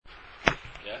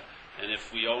And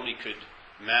if we only could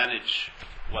manage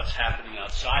what's happening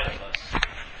outside of us,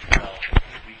 well,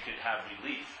 we could have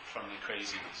relief from the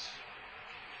craziness.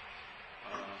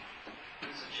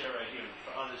 There's a chair right here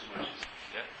for others merchants.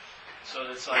 Yeah?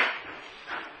 So it's like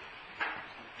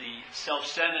the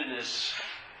self-centeredness,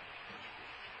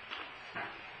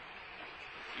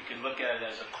 you can look at it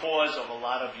as a cause of a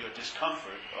lot of your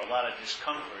discomfort, or a lot of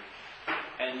discomfort,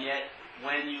 and yet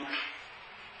when you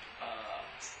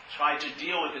try to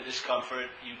deal with the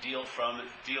discomfort, you deal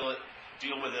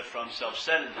with it from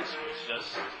self-centeredness, which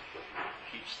just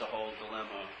keeps the whole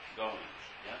dilemma going.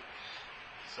 Yeah?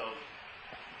 So,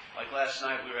 like last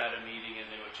night we were at a meeting and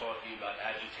they were talking about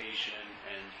agitation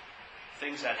and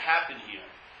things that happen here.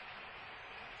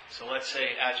 So let's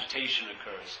say agitation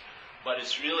occurs, but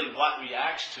it's really what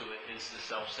reacts to it is the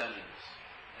self-centeredness.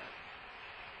 Yeah?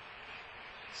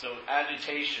 So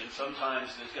agitation,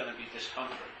 sometimes there's going to be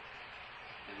discomfort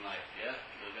in life, yeah?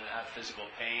 You're going to have physical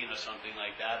pain or something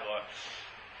like that, or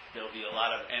there'll be a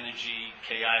lot of energy,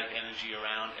 chaotic energy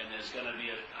around, and there's going to be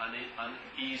an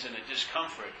unease and a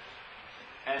discomfort.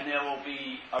 And there will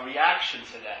be a reaction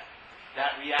to that.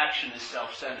 That reaction is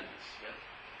self-centeredness, yeah?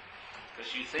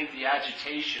 Because you think the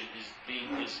agitation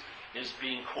is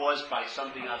being caused by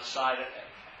something outside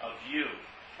of you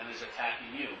and is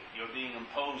attacking you. You're being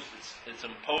imposed, it's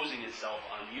imposing itself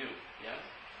on you, yeah?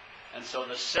 And so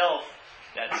the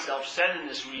that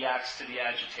self-centeredness reacts to the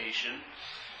agitation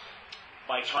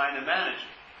by trying to manage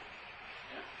it.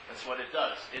 Yeah? That's what it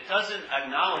does. It doesn't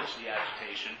acknowledge the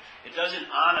agitation. It doesn't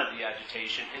honor the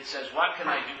agitation. It says, what can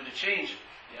I do to change it?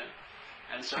 Yeah?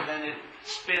 And so then it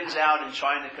spins out in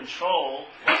trying to control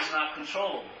what's not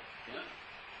controllable. Yeah?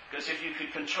 Because if you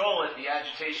could control it, the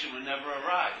agitation would never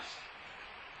arise.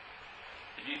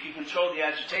 If you could control the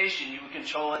agitation, you would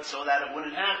control it so that it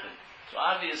wouldn't happen. So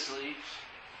obviously,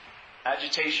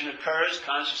 agitation occurs,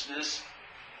 consciousness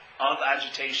of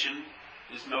agitation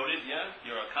is noted, yeah?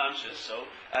 You're conscious, so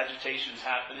agitation is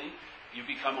happening, you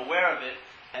become aware of it,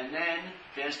 and then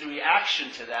there's the reaction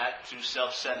to that through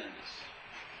self-centeredness.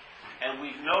 And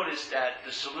we've noticed that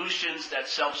the solutions that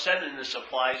self-centeredness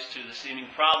applies to the seeming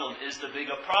problem is the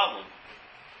bigger problem.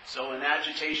 So when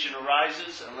agitation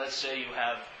arises, and let's say you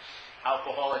have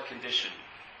alcoholic condition.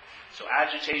 So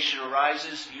agitation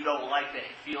arises, you don't like to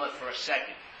feel it for a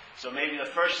second. So maybe the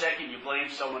first second you blame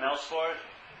someone else for it,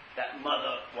 that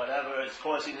mother, whatever, is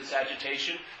causing this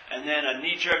agitation, and then a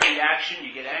knee-jerk reaction,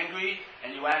 you get angry,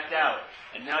 and you act out.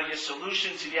 And now your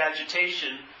solution to the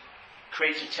agitation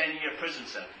creates a 10-year prison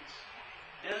sentence.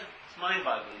 Yeah, it's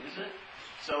mind-boggling, isn't it?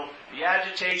 So the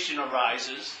agitation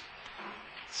arises,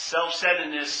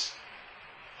 self-centeredness,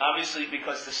 obviously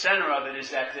because the center of it is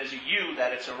that there's a you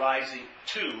that it's arising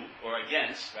to or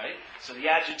against, right? So the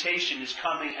agitation is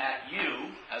coming at you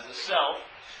as a self.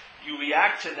 You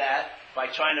react to that by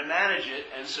trying to manage it,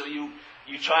 and so you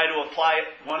try to apply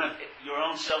one of your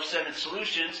own self-centered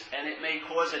solutions, and it may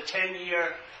cause a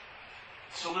 10-year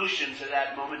solution to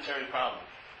that momentary problem.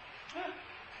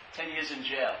 10 years in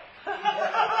jail.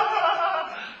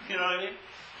 You know what I mean?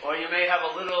 Or you may have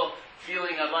a little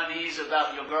feeling of unease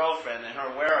about your girlfriend and her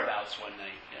whereabouts one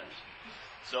night. Yes.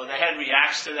 So the head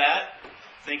reacts to that,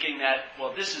 thinking that,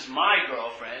 well, this is my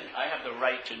girlfriend. I have the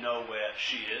right to know where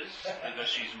she is because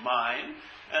she's mine.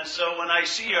 And so when I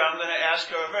see her, I'm going to ask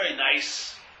her a very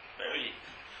nice, very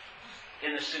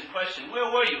innocent question.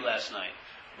 Where were you last night?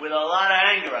 With a lot of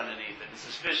anger underneath it and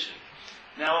suspicion.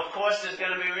 Now, of course, there's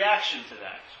going to be a reaction to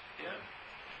that.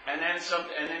 Yeah? And then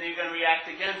you're going to react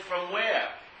again from where?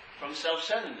 From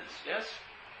self-centeredness, yes?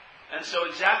 And so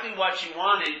exactly what you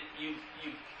wanted, you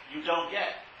don't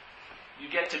get. You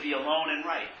get to be alone and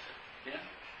right. Yeah?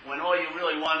 When all you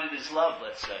really wanted is love,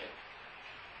 let's say.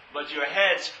 But your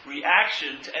head's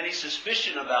reaction to any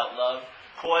suspicion about love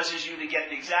causes you to get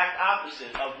the exact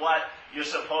opposite of what you're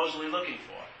supposedly looking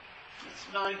for. It's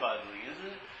mind-boggling, isn't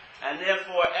it? And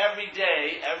therefore, every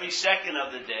day, every second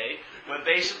of the day, we're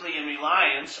basically in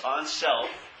reliance on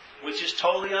self, which is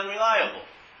totally unreliable.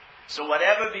 So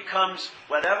whatever becomes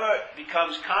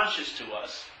conscious to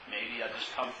us, maybe a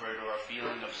discomfort or a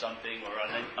feeling of something or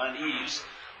an unease,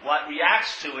 what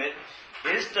reacts to it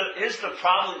is the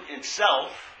problem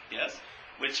itself, yes,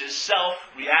 which is self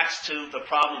reacts to the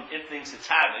problem it thinks it's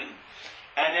having,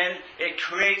 and then it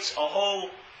creates a whole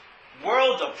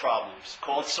world of problems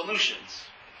called solutions.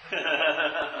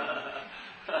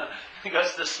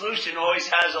 Because the solution always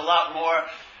has a lot more.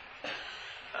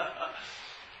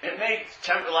 It may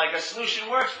like a solution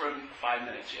works for 5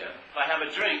 minutes, yeah. If I have a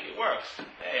drink, it works.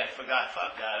 Hey, I forgot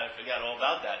all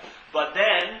about that. But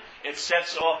then it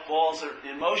sets off balls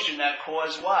in motion that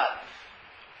cause what?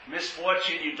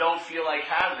 Misfortune you don't feel like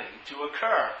having to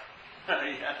occur.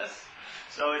 Yes.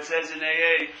 So it says in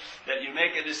AA that you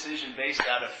make a decision based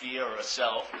out of fear or a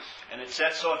self, and it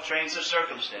sets off trains of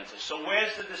circumstances. So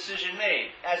where's the decision made?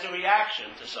 As a reaction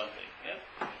to something.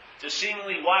 Yeah? To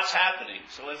seemingly what's happening.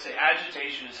 So let's say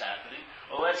agitation is happening,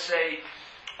 or let's say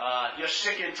you're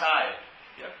sick and tired.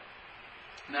 Yeah?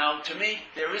 Now, to me,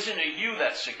 there isn't a you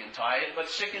that's sick and tired, but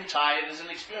sick and tired is an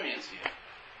experience here.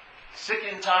 Sick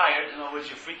and tired, in other words,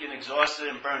 you're freaking exhausted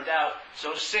and burned out,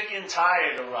 so sick and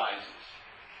tired arises.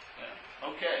 Yeah?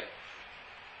 Okay.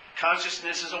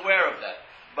 Consciousness is aware of that.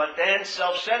 But then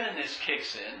self-centeredness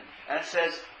kicks in and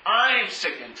says, I'm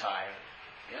sick and tired.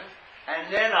 Yeah?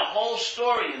 And then a whole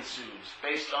story ensues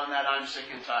based on that I'm sick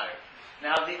and tired.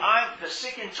 Now, the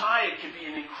sick and tired could be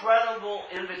an incredible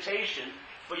invitation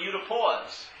for you to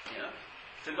pause. Yeah?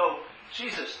 To go,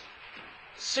 Jesus,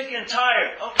 sick and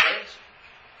tired. Okay.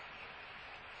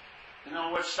 In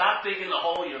other words, stop digging the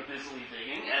hole you're busily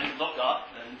digging and look up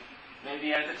and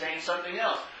maybe entertain something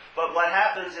else. But what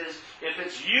happens is, if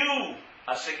it's you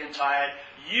are sick and tired,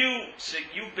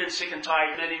 you've been sick and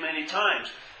tired many, many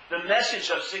times. The message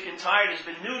of sick and tired has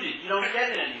been neutered. You don't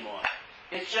get it anymore.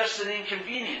 It's just an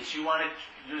inconvenience. You want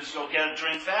to just go get a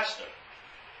drink faster.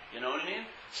 You know what I mean?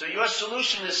 So your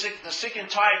solution to the sick and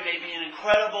tired may be an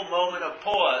incredible moment of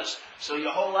pause, so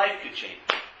your whole life could change.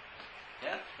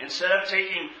 Yeah? Instead of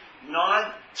taking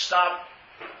non-stop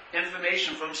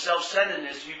information from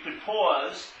self-centeredness, you could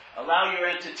pause, allow your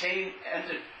antenna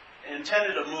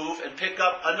to move, and pick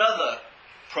up another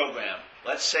program,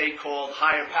 let's say called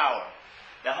higher power.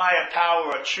 The higher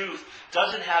power or truth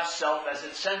doesn't have self as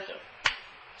its center.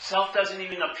 Self doesn't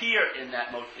even appear in that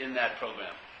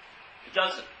program. It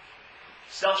doesn't.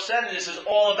 Self-centeredness is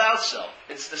all about self.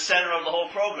 It's the center of the whole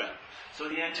program. So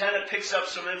the antenna picks up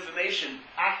some information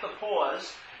at the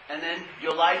pause, and then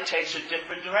your life takes a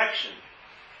different direction.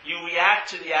 You react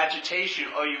to the agitation,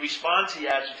 or you respond to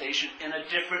the agitation in a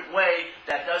different way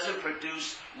that doesn't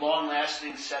produce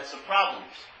long-lasting sets of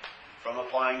problems from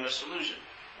applying your solution.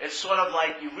 It's sort of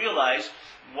like you realize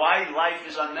why life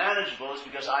is unmanageable is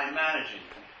because I'm managing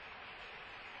it.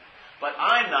 But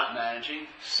I'm not managing.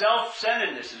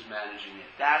 Self-centeredness is managing it.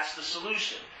 That's the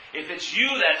solution. If it's you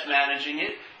that's managing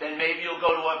it, then maybe you'll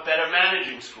go to a better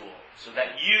managing school so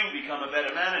that you become a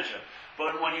better manager.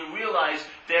 But when you realize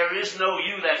there is no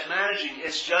you that's managing,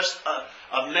 it's just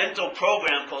a mental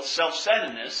program called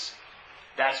self-centeredness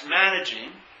that's managing.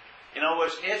 In other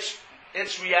words,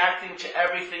 it's reacting to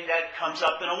everything that comes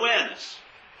up in awareness.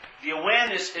 The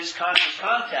awareness is conscious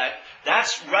contact.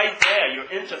 That's right there. You're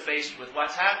interfaced with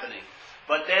what's happening.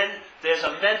 But then there's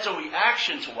a mental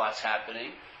reaction to what's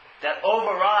happening that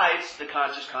overrides the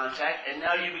conscious contact, and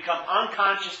now you become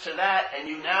unconscious to that, and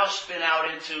you now spin out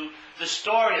into the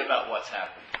story about what's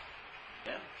happening.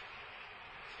 Yeah?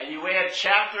 And you add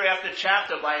chapter after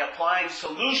chapter by applying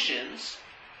solutions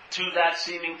to that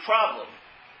seeming problem.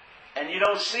 And you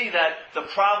don't see that the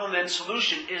problem and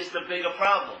solution is the bigger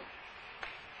problem.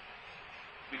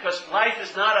 Because life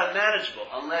is not unmanageable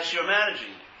unless you're managing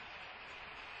it.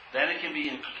 Then it can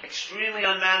be extremely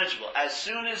unmanageable. As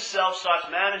soon as self starts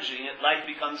managing it, life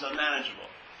becomes unmanageable.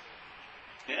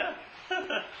 Yeah?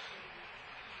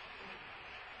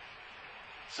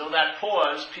 So that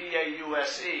pause,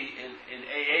 P-A-U-S-E, in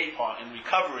AA part, in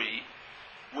recovery,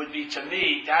 would be, to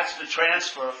me, that's the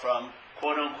transfer from,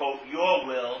 quote-unquote, your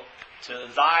will to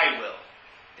thy will.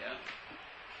 Yeah?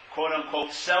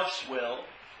 Quote-unquote, self's will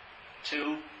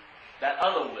to that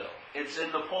other will. It's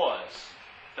in the pause.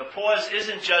 The pause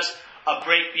isn't just a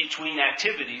break between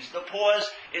activities. The pause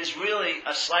is really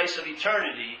a slice of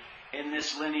eternity in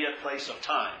this linear place of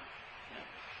time.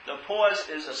 Yeah? The pause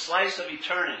is a slice of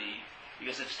eternity,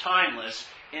 because it's timeless,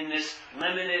 in this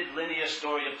limited linear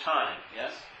story of time.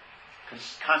 Yes?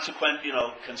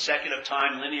 Consecutive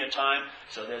time, linear time.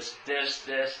 So there's this,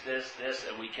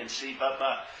 and we can see,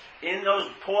 in those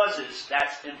pauses,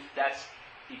 that's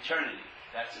eternity.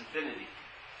 That's infinity.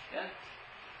 Yeah?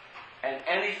 And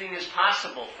anything is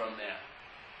possible from there.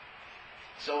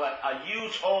 So a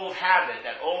huge old habit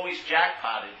that always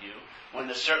jackpotted you when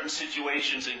the certain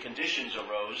situations and conditions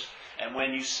arose, and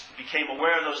when you became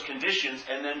aware of those conditions,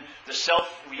 and then the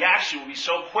self-reaction would be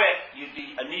so quick, you'd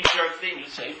be a knee-jerk thing. You'd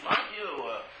say, fuck you,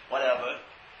 or whatever.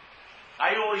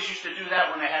 I always used to do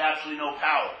that when I had absolutely no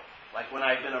power. Like when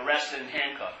I'd been arrested and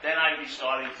handcuffed. Then I'd be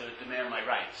starting to demand my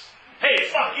rights. Hey,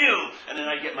 fuck you! And then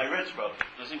I'd get my ribs broken.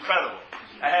 It was incredible.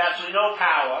 I had absolutely no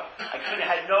power. I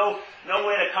had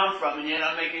nowhere to come from, and yet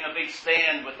I'm making a big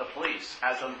stand with the police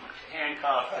as I'm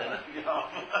handcuffed, and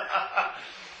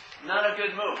not a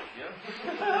good move. Yeah?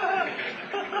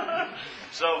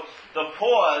 So the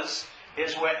pause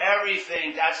is where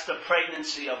everything, that's the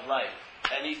pregnancy of life.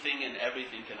 anything and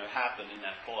everything can happen in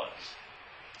that pause.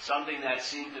 Something that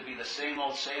seemed to be the same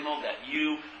old, that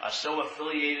you are so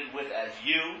affiliated with as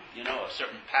you know, a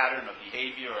certain pattern of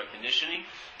behavior or conditioning,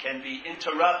 can be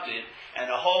interrupted, and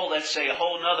let's say a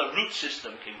whole nother root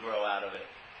system can grow out of it,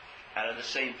 out of the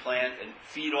same plant, and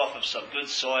feed off of some good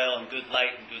soil and good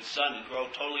light and good sun and grow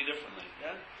totally differently.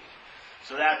 Yeah?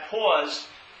 So that pause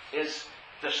is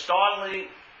the startling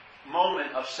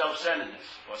moment of self-centeredness,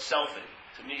 or selfing.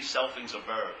 To me, selfing's a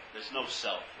verb. There's no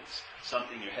self. It's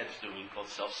something your head's doing called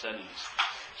self-centeredness.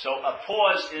 So a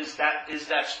pause is that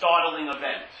startling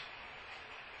event.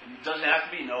 It doesn't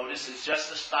have to be noticed. It's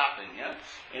just a stopping. Yeah.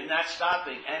 In that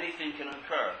stopping, anything can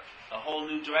occur. A whole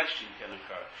new direction can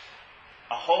occur.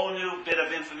 A whole new bit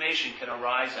of information can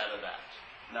arise out of that.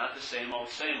 Not the same old.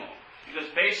 Because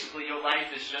basically, your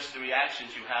life is just the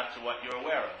reactions you have to what you're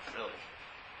aware of, really.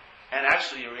 And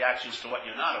actually, your reactions to what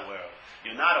you're not aware of.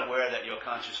 You're not aware that you're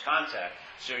conscious contact,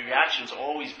 so your reactions are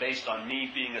always based on me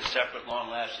being a separate,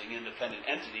 long-lasting, independent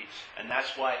entity, and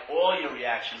that's why all your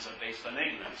reactions are based on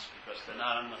ignorance, because they're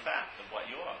not on the fact of what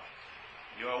you are.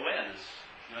 Your awareness.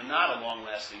 You're not a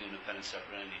long-lasting, independent,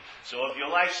 separate entity. So if your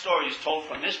life story is told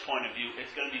from this point of view,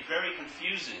 it's going to be very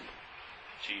confusing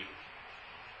to you.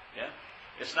 Yeah?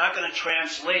 It's not going to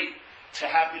translate to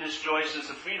happiness, joyousness,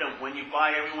 and freedom when you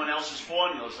buy everyone else's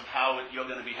formulas of how you're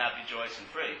going to be happy, joyous, and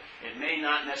free. It may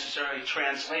not necessarily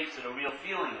translate to the real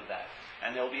feeling of that.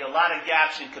 And there will be a lot of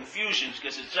gaps and confusions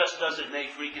because it just doesn't make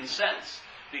freaking sense.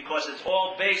 Because it's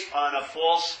all based on a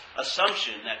false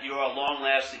assumption that you're a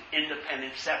long-lasting,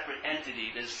 independent, separate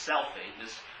entity, this selfing,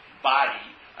 this body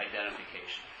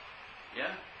identification.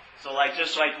 Yeah? So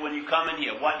just like when you come in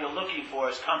here, what you're looking for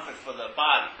is comfort for the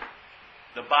body.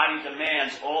 The body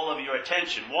demands all of your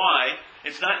attention. Why?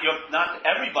 It's not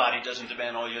everybody doesn't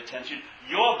demand all your attention.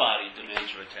 Your body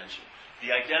demands your attention.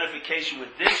 The identification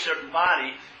with this certain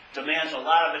body demands a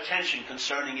lot of attention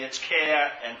concerning its care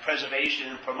and preservation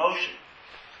and promotion.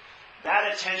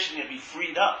 That attention can be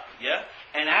freed up, yeah?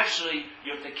 And actually,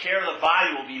 the care of the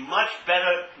body will be much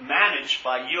better managed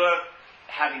by your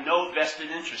having no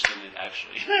vested interest in it,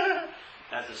 actually,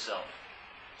 as a self.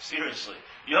 Seriously.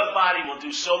 Your body will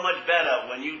do so much better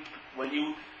when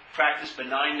you practice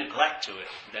benign neglect to it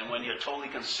than when you're totally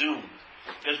consumed.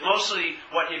 Because mostly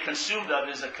what you're consumed of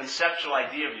is a conceptual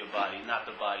idea of your body, not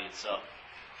the body itself.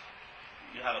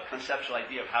 You have a conceptual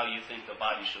idea of how you think the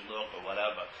body should look or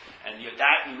whatever. And you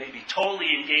may be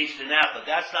totally engaged in that, but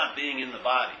that's not being in the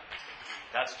body.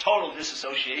 That's total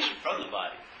disassociation from the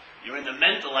body. You're in the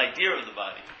mental idea of the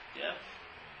body. Yeah?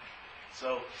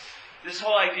 So this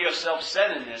whole idea of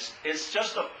self-centeredness is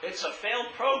it's a failed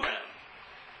program.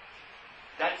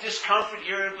 That discomfort,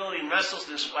 irritability, and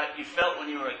restlessness, what you felt when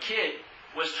you were a kid,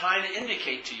 was trying to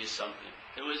indicate to you something.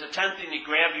 It was attempting to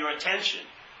grab your attention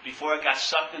before it got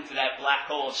sucked into that black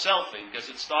hole of selfing, because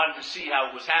it started to see how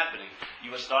it was happening.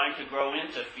 You were starting to grow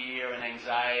into fear and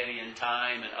anxiety and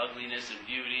time and ugliness and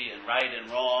beauty and right and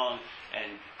wrong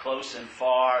and close and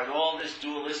far and all this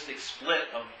dualistic split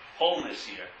of wholeness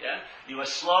here. Yeah, you were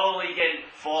slowly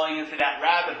falling into that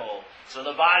rabbit hole. So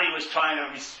the body was trying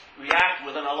to react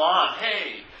with an alarm.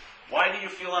 Hey, why do you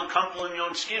feel uncomfortable in your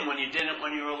own skin when you didn't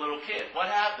when you were a little kid? What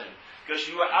happened? Because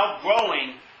you were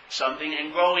outgrowing something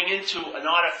and growing into an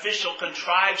artificial,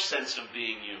 contrived sense of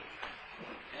being you.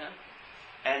 Yeah?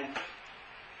 And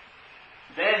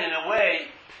then, in a way,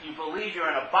 you believe you're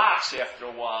in a box after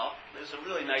a while. There's a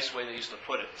really nice way they used to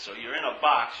put it. So you're in a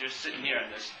box, you're sitting here, and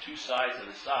there's two sides and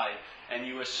a side, and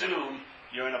you assume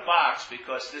you're in a box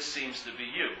because this seems to be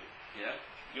you. Yeah?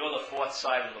 You're the fourth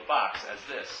side of the box as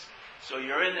this. So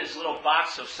you're in this little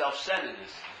box of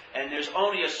self-centeredness. And there's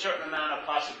only a certain amount of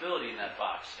possibility in that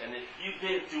box. And if you've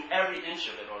been through every inch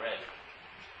of it already,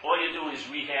 all you're doing is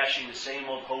rehashing the same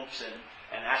old hopes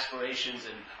and aspirations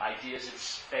and ideas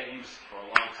that's fed you for a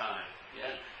long time.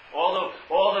 Yeah?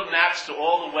 All the maps to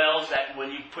all the wells that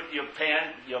when you put your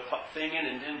thing in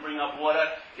and didn't bring up water,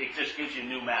 it just gives you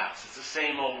new maps. It's the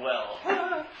same old well.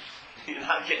 You're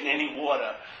not getting any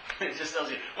water. It just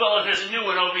tells you, well, there's a new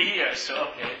one over here. So,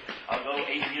 okay, I'll go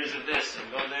 8 years of this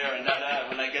and go there and that.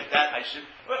 When I get that, I should...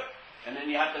 And then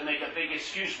you have to make a big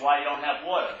excuse why you don't have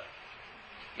water.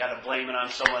 You got to blame it on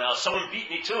someone else. Someone beat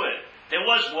me to it. There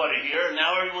was water here, and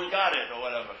now everyone got it, or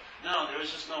whatever. No, there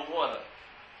is just no water.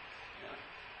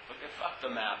 Yeah. Fuck the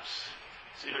maps.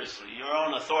 Seriously, your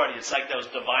own authority. It's like those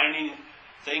divining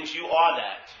things. You are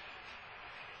that.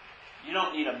 You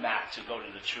don't need a map to go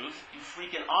to the truth. You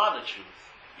freaking are the truth.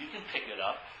 You can pick it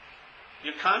up.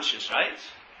 You're conscious, right?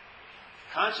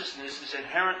 Consciousness is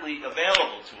inherently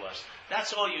available to us.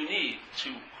 That's all you need to,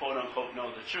 quote-unquote,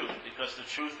 know the truth, because the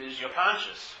truth is you're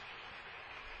conscious.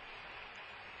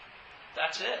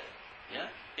 That's it. Yeah?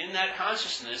 In that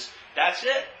consciousness, that's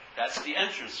it. That's the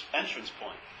entrance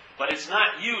point. But it's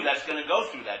not you that's going to go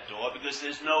through that door because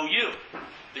there's no you.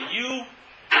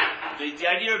 The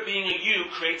idea of being a you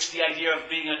creates the idea of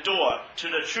being a door to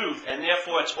the truth, and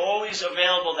therefore it's always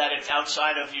available that it's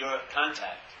outside of your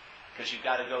contact. Because you've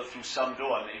got to go through some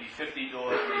door, maybe 50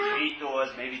 doors, maybe 8 doors,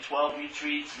 maybe 12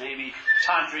 retreats, maybe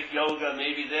tantric yoga,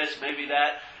 maybe this, maybe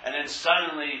that, and then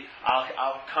suddenly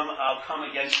I'll come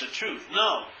against the truth.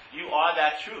 No, you are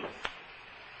that truth.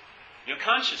 Your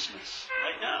consciousness,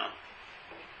 right now.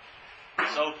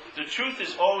 So the truth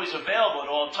is always available at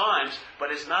all times,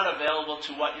 but it's not available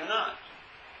to what you're not.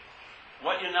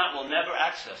 What you're not will never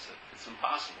access it. It's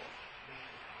impossible.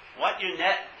 What you're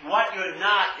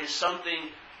not is something.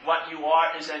 What you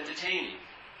are is entertaining.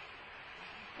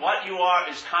 What you are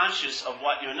is conscious of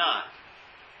what you're not.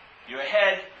 Your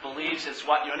head believes it's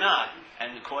what you're not,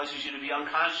 and it causes you to be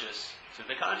unconscious to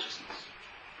the consciousness.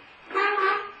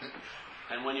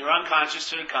 And when you're unconscious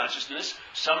to the consciousness,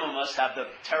 some of us have the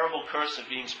terrible curse of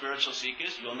being spiritual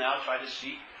seekers. You'll now try to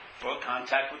seek for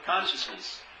contact with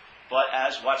consciousness, but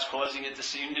as what's causing it to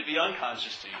seem to be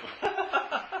unconscious to you.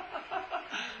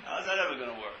 How's that ever going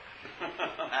to work?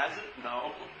 Has it?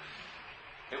 No.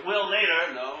 It will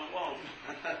later. No, it won't.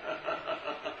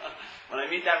 When I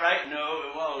meet that right? No,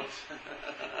 it won't.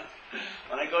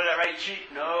 When I go to that right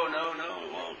retreat? No, it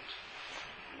won't.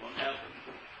 It won't happen.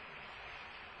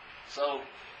 So,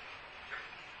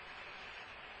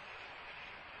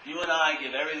 you and I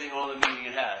give everything all the meaning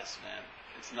it has, man.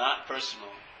 It's not personal.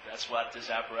 That's what this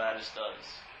apparatus does.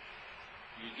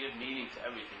 You give meaning to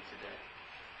everything today.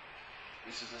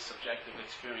 This is a subjective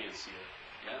experience here.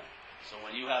 Yeah? So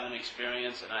when you have an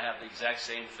experience and I have the exact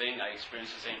same thing, I experience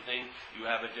the same thing, you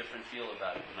have a different feel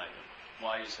about it than I do.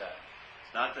 Why is that?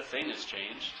 It's not the thing has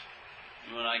changed.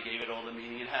 You and I gave it all the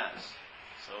meaning it has.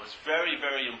 So it's very,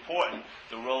 very important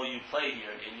the role you play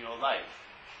here in your life.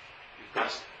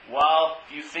 Because while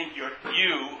you think you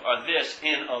are this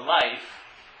in a life,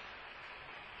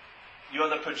 you're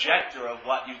the projector of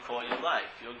what you call your life.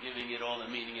 You're giving it all the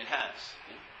meaning it has.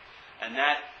 And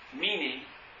that meaning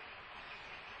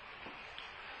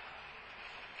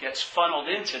gets funneled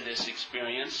into this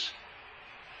experience.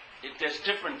 There's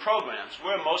different programs.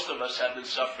 Where most of us have been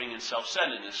suffering in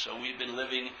self-centeredness. So we've been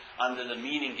living under the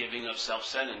meaning-giving of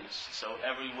self-centeredness. So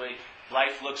every way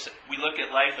we look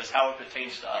at life as how it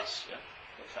pertains to us. Yeah?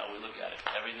 That's how we look at it.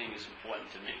 Everything is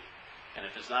important to me. And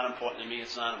if it's not important to me,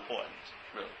 it's not important.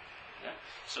 Really. Yeah?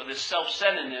 So this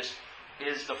self-centeredness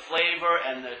is the flavor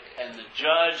and the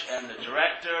judge and the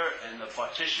director and the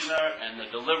partitioner and the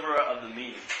deliverer of the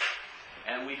meaning.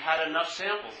 And we've had enough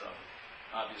samples of it,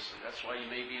 obviously. That's why you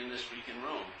may be in this freaking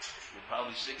room. You're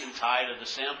probably sick and tired of the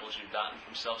samples you've gotten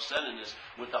from self-centeredness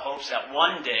with the hopes that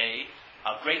one day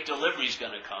a great delivery is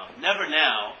going to come. Never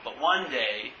now, but one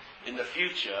day in the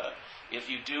future, if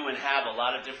you do and have a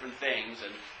lot of different things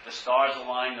and the stars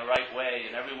align the right way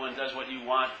and everyone does what you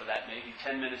want for that maybe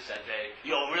 10 minutes that day,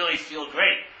 you'll really feel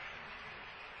great.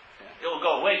 Yeah. It will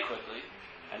go away quickly,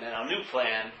 and then a new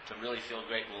plan to really feel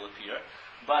great will appear.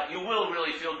 But you will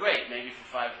really feel great, maybe for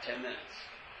 5 or 10 minutes.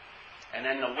 And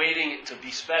then the waiting to be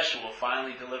special will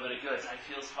finally deliver the goods. I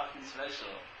feel fucking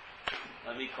special.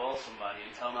 Let me call somebody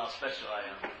and tell them how special I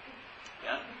am.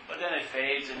 Yeah? But then it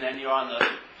fades, and then you're on the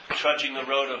trudging the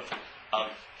road of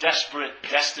desperate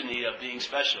destiny of being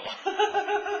special.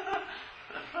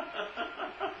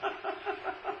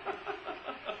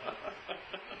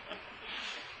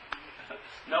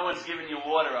 No one's giving you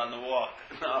water on the walk.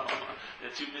 No,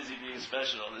 they're too busy being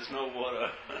special. There's no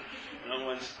water. No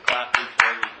one's clapping for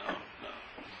you.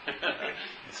 No.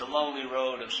 It's a lonely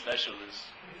road of specialness.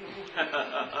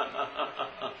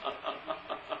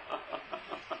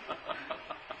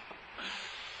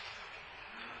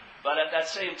 But at that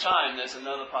same time, there's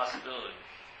another possibility.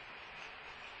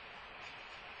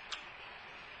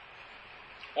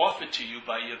 Offered to you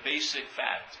by your basic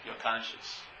fact, your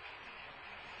conscious.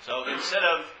 So instead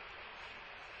of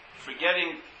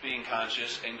forgetting being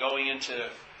conscious and going into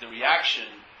the reaction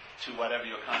to whatever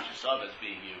you're conscious of as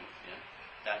being you,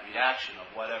 that reaction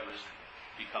of whatever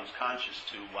becomes conscious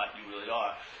to what you really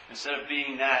are, instead of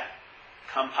being that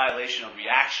compilation of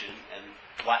reaction and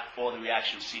what all the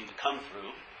reactions seem to come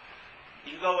through,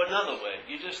 you go another way.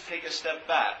 You just take a step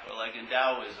back, or like in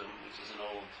Taoism, which is an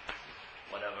old,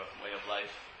 whatever, way of life,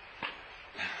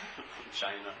 from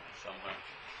China, somewhere.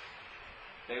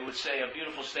 They would say a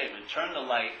beautiful statement, turn the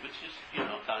light, which is,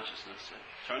 consciousness,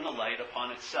 turn the light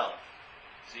upon itself.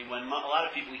 See, when a lot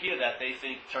of people hear that, they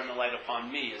think, turn the light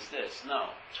upon me is this. No,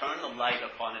 turn the light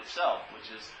upon itself, which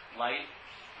is light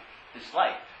is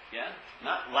light, yeah?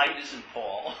 Not light isn't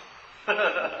Paul.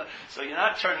 So you're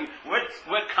not turning,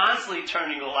 we're constantly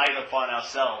turning the light upon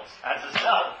ourselves as a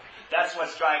self. That's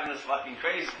what's driving us fucking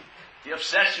crazy. The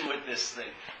obsession with this thing.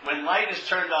 When light is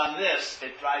turned on this,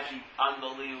 it drives you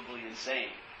unbelievably insane.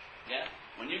 Yeah?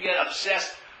 When you get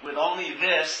obsessed with only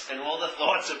this and all the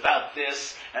thoughts about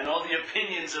this and all the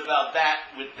opinions about that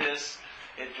with this,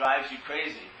 it drives you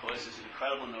crazy. It causes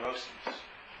incredible neuroses.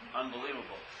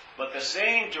 Unbelievable. But the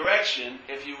same direction,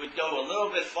 if you would go a little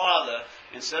bit farther,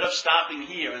 instead of stopping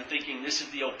here and thinking this is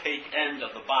the opaque end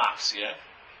of the box, yeah?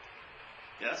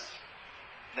 Yes?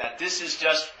 That this is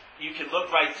just, you can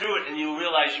look right through it and you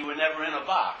realize you were never in a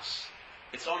box.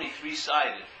 It's only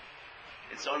three-sided.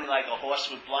 It's only like a horse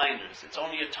with blinders. It's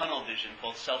only a tunnel vision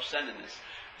called self-centeredness.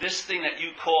 This thing that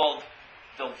you called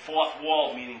the fourth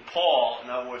wall, meaning Paul, in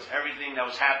other words, everything that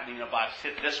was happening in a box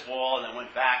hit this wall and then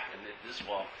went back and hit this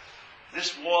wall.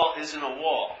 This wall isn't a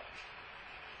wall.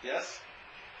 Yes?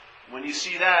 When you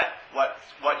see that,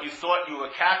 what you thought you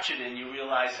were captured in, you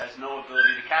realize has no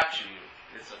ability to capture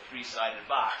you. It's a three-sided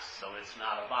box, so it's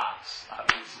not a box,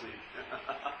 obviously.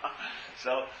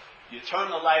 So you turn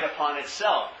the light upon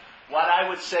itself. What I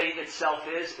would say itself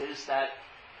is that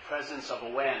presence of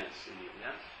awareness in you,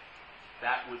 yes?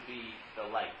 That would be the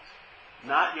light.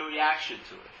 Not your reaction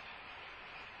to it.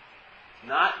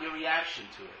 Not your reaction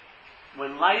to it.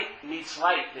 When light meets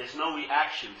light, there's no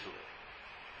reaction to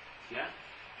it. Yeah?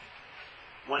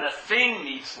 When a thing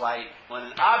meets light, when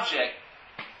an object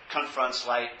confronts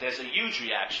light, there's a huge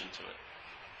reaction to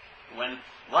it. When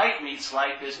light meets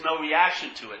light, there's no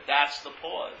reaction to it. That's the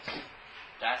pause.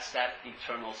 That's that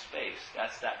eternal space.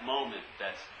 That's that moment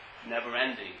that's never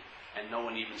ending, and no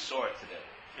one even saw it today.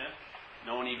 Yeah?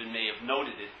 No one even may have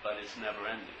noted it, but it's never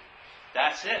ending.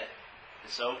 That's it.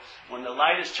 So when the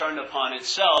light is turned upon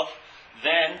itself,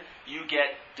 then you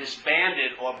get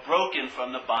disbanded or broken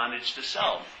from the bondage to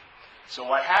self. So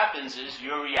what happens is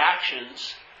your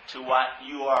reactions to what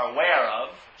you are aware of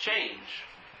change.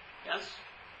 Yes?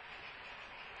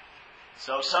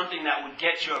 So something that would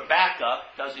get your back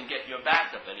up doesn't get your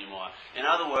back up anymore. In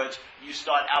other words, you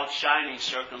start outshining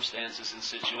circumstances and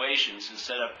situations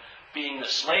instead of being the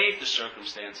slave to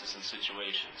circumstances and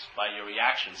situations by your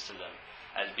reactions to them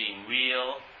as being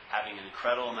real, having an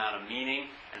incredible amount of meaning,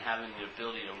 and having the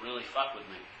ability to really fuck with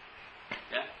me.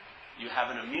 Yeah? You have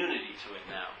an immunity to it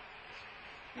now.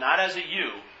 Not as a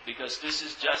you, because this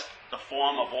is just the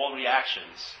form of all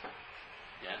reactions.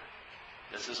 Yeah?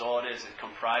 This is all it is. It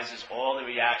comprises all the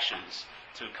reactions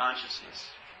to consciousness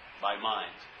by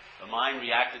mind. The mind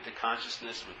reacted to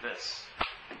consciousness with this.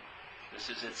 This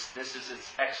is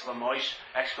its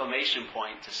exclamation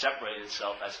point to separate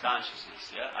itself as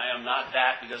consciousness. Yeah? I am not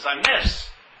that because I'm this.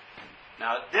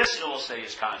 Now, this it will say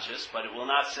is conscious, but it will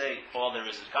not say all there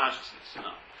is consciousness.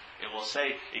 No. It will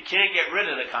say, it can't get rid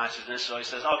of the consciousness, so it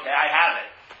says, okay, I have it.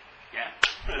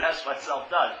 Yeah? That's what self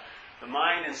does. The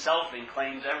mind and selfing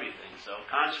claims everything. So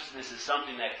consciousness is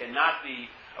something that cannot be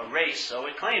erased, so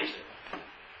it claims it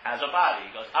as a body.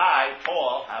 It goes, I,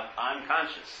 Paul, I'm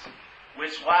conscious.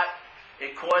 Which what?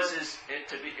 It causes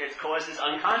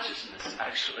unconsciousness,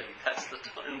 actually. That's the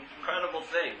incredible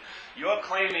thing. Your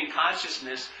claiming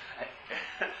consciousness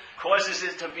causes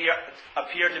it to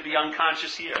appear to be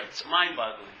unconscious here. It's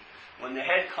mind-boggling. When the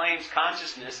head claims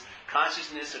consciousness,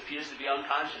 consciousness appears to be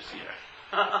unconscious here.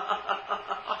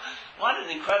 What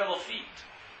an incredible feat,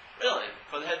 really,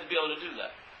 for the head to be able to do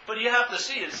that. But you have to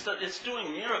see, it's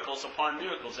doing miracles upon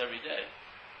miracles every day.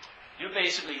 You're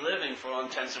basically living, for all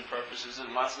intents and purposes,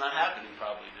 in what's not happening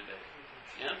probably today.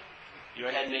 Yeah? Your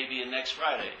head may be in next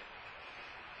Friday.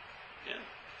 Yeah?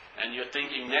 And you're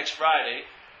thinking next Friday,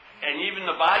 and even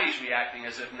the body's reacting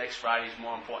as if next Friday is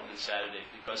more important than Saturday,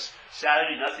 because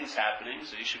Saturday nothing's happening,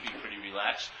 so you should be pretty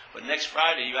relaxed. But next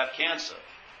Friday you have cancer,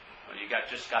 or you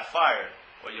just got fired,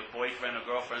 or your boyfriend or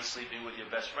girlfriend sleeping with your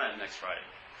best friend next Friday.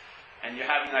 And you're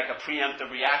having like a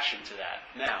preemptive reaction to that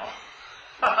now.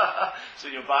 So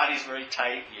your body's very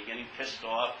tight, you're getting pissed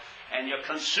off, and you're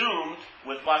consumed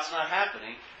with what's not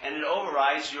happening, and it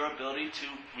overrides your ability to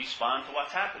respond to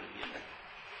what's happening.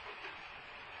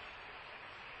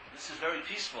 This is very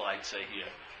peaceful, I'd say, here.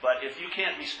 But if you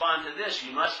can't respond to this,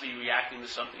 you must be reacting to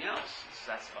something else.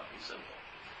 That's fucking simple.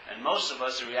 And most of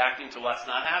us are reacting to what's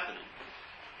not happening.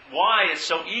 Why it's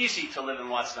so easy to live in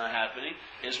what's not happening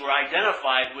is we're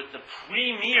identified with the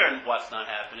premier what's not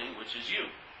happening, which is you,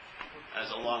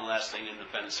 as a long-lasting,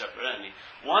 independent, separate entity.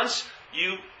 Once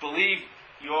you believe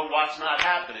you're what's not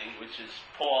happening, which is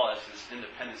Paul as this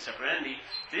independent, separate entity,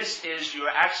 this is your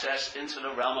access into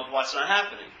the realm of what's not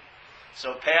happening.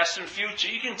 So past and future,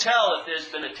 you can tell if there's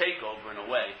been a takeover in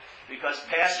a way. Because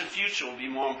past and future will be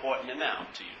more important than now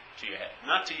to you, to your head.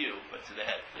 Not to you, but to the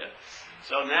head. Yeah?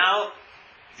 So now,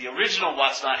 the original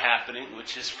what's not happening,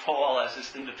 which is Paul as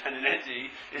this independent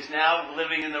entity, is now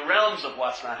living in the realms of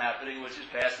what's not happening, which is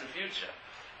past and future.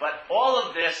 But all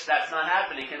of this that's not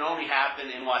happening can only happen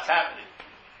in what's happening.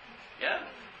 Yeah?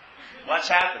 What's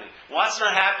happening? What's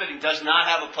not happening does not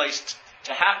have a place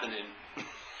to happen in.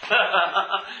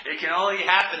 It can only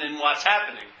happen in what's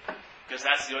happening. Because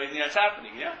that's the only thing that's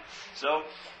happening, yeah? So,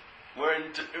 we're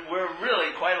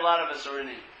really, quite a lot of us are in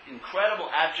incredible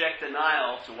abject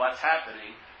denial to what's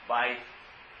happening by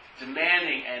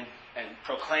demanding and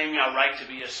proclaiming our right to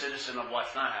be a citizen of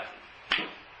what's not happening.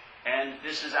 And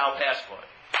this is our passport.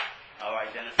 Our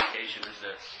identification is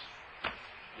this.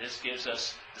 This gives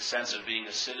us the sense of being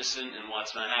a citizen in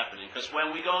what's not happening. Because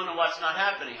when we go into what's not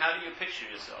happening, how do you picture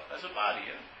yourself? As a body,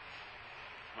 yeah?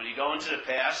 When you go into the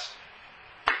past,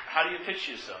 how do you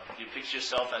picture yourself? Do you picture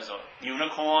yourself as a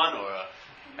unicorn or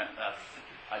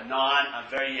a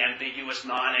very ambiguous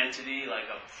non-entity, like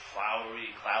a flowery,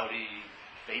 cloudy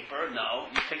vapor? No.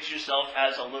 You picture yourself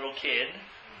as a little kid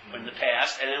in the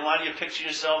past, and then why do you picture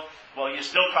yourself? Well, you're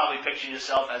still probably picturing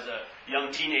yourself as a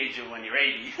young teenager when you're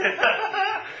 80,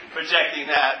 projecting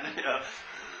that, you know.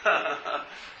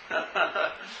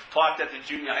 Parked at the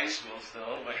junior high school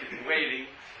still, waiting.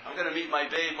 I'm going to meet my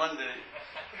babe one day.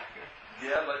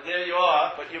 Yeah, but there you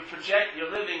are, but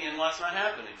you're living in what's not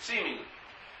happening, seemingly.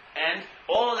 And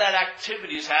all of that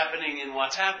activity is happening in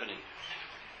what's happening.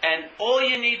 And all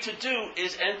you need to do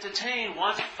is entertain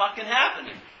what's fucking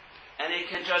happening. And it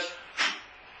can just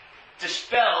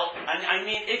dispel, I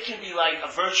mean, it can be like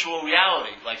a virtual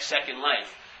reality, like Second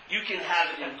Life. You can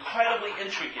have it incredibly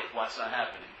intricate what's not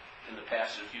happening in the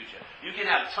past and future. You can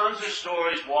have tons of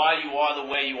stories why you are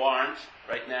the way you aren't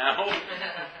right now,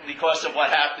 because of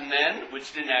what happened then,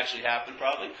 which didn't actually happen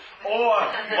probably, or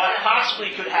what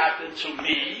possibly could happen to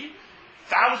me,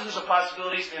 thousands of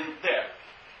possibilities in there.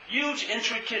 Huge,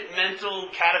 intricate mental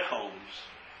catacombs.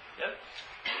 Yeah?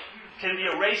 Can be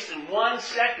erased in 1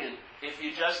 second if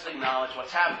you just acknowledge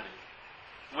what's happening.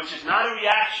 Which is not a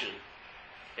reaction.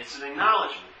 It's an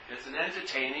acknowledgement. It's an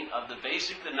entertaining of the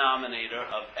basic denominator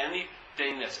of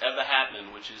anything that's ever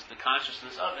happened, which is the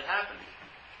consciousness of it happening.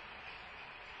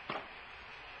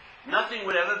 Nothing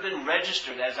would ever have been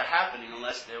registered as a happening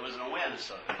unless there was an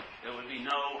awareness of it. There would be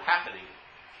no happening.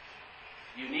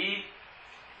 You need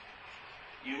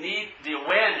the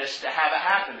awareness to have a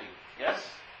happening. Yes?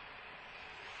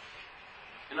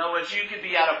 In other words, you could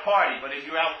be at a party, but if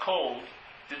you're out cold,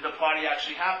 did the party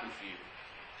actually happen for you?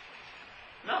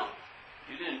 No.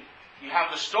 You didn't. You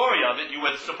have the story of it. You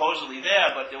were supposedly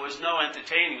there, but there was no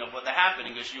entertaining of what the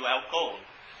happening because you were out cold.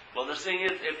 Well, the thing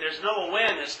is, if there's no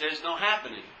awareness, there's no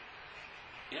happening.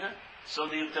 Yeah? So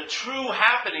the true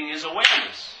happening is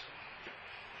awareness.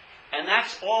 And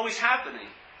that's always happening,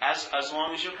 as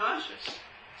long as you're conscious.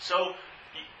 So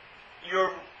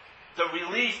the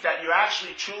relief that you're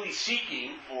actually truly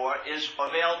seeking for is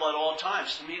available at all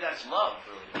times. To me, that's love,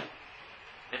 really.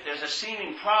 If there's a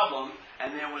seeming problem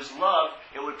and there was love,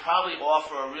 it would probably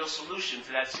offer a real solution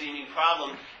to that seeming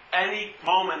problem. Any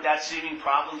moment that seeming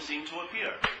problem seemed to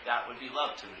appear, that would be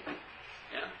love to me.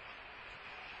 Yeah?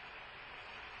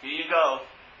 Here you go.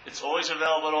 It's always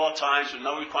available at all times with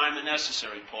no requirement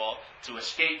necessary, Paul, to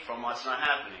escape from what's not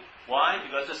happening. Why?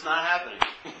 Because it's not happening.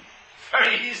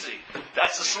 Very easy.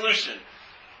 That's the solution.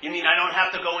 You mean I don't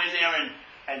have to go in there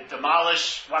and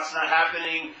demolish what's not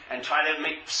happening and try to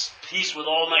make peace with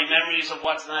all my memories of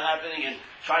what's not happening and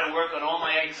try to work on all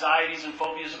my anxieties and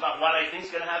phobias about what I think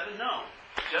is going to happen? No.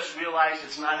 Just realize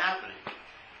it's not happening.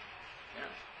 Yeah.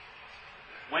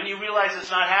 When you realize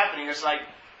it's not happening, it's like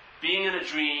being in a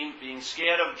dream, being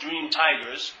scared of dream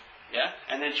tigers, yeah,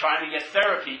 and then trying to get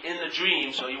therapy in the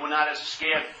dream so you were not as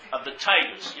scared of the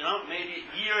tigers. You know, maybe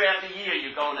year after year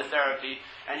you're going to therapy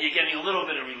and you're getting a little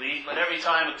bit of relief, but every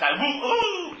time a tiger,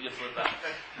 you flip out.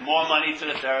 More money to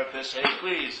the therapist. Hey,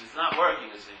 please, it's not working,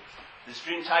 is it? This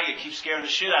dream tiger keeps scaring the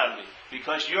shit out of me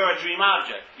because you're a dream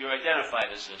object. You're identified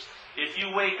as this. If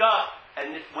you wake up,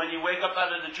 and when you wake up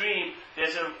out of the dream,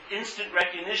 there's an instant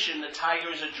recognition the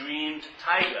tiger is a dreamed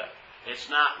tiger. It's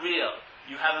not real.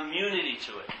 You have immunity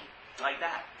to it. Like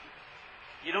that.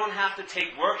 You don't have to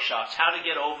take workshops how to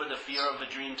get over the fear of a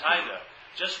dream tiger.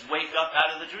 Just wake up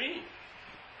out of the dream.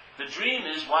 The dream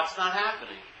is what's not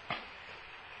happening.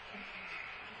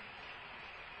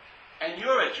 And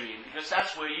you're a dream because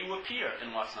that's where you appear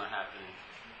in what's not happening.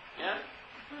 Yeah?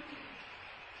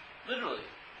 Literally.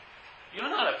 You're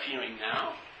not appearing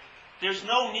now. There's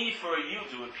no need for a you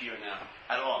to appear now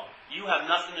at all. You have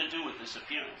nothing to do with this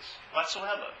appearance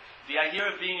whatsoever. The idea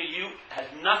of being a you has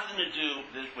nothing to do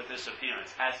with this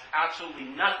appearance. Has absolutely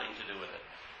nothing to do with it.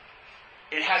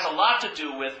 It has a lot to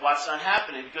do with what's not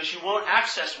happening, because you won't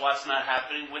access what's not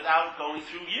happening without going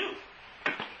through you.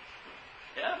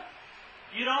 Yeah?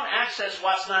 You don't access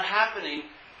what's not happening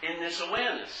in this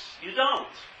awareness. You don't.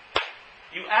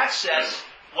 You access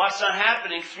what's not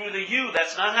happening through the you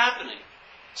that's not happening.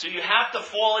 So you have to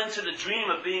fall into the dream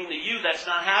of being the you that's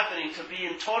not happening to be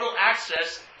in total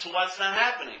access to what's not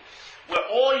happening. Where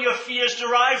all your fears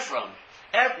derive from.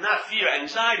 Not fear,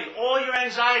 anxiety. All your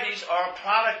anxieties are a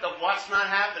product of what's not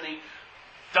happening,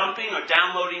 dumping or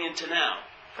downloading into now.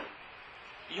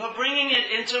 You're bringing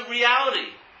it into reality.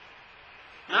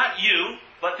 Not you,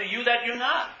 but the you that you're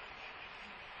not.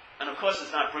 And of course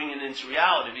it's not bringing it into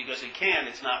reality, because it can,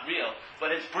 it's not real.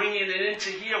 But it's bringing it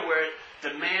into here where it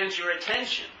demands your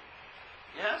attention.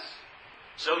 Yes?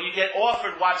 So you get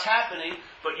offered what's happening,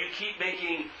 but you keep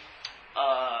making,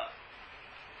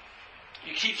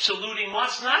 you keep saluting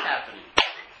what's not happening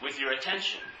with your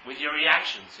attention, with your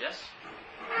reactions. Yes?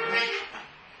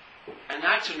 And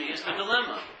that to me is the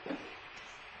dilemma.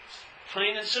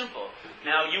 Plain and simple.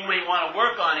 Now you may want to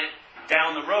work on it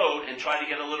down the road and try to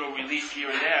get a little relief here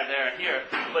and there and here.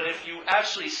 But if you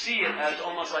actually see it as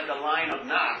almost like a line of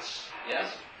knots,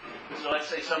 yes? So let's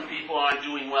say some people aren't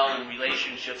doing well in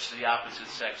relationships to the opposite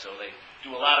sex, so they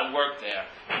do a lot of work there,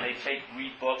 and they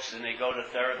read books, and they go to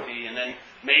therapy, and then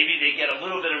maybe they get a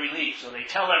little bit of relief, so they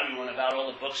tell everyone about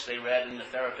all the books they read and the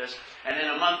therapist, and then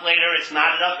a month later it's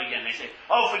knotted up again. They say,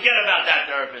 oh, forget about that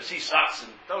therapist, he sucks,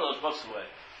 and throw those books away.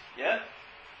 Yeah?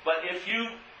 But if you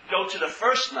go to the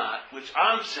first knot, which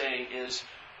I'm saying is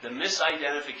the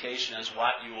misidentification as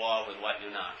what you are with what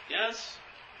you're not. Yes?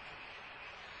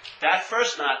 That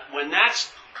first knot, when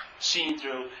that's seen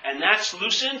through and that's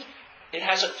loosened, it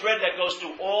has a thread that goes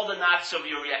through all the knots of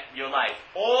your life.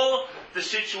 All the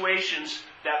situations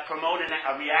that promote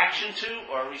a reaction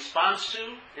to or a response to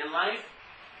in life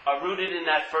are rooted in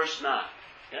that first knot.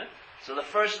 Yeah? So the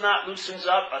first knot loosens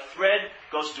up, a thread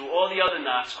goes through all the other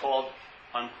knots called,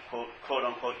 unquote, quote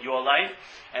unquote, your life.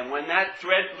 And when that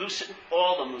thread loosens,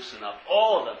 all of them loosen up,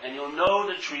 all of them. And you'll know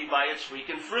the tree by its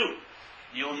freaking fruit.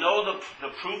 You'll know the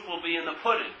proof will be in the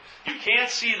pudding. You can't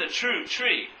see the true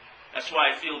tree. That's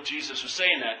why I feel Jesus was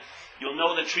saying that. You'll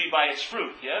know the tree by its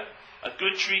fruit, yeah? A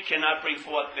good tree cannot bring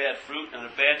forth bad fruit, and a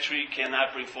bad tree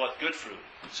cannot bring forth good fruit.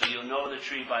 So you'll know the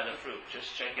tree by the fruit.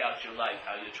 Just check out your life,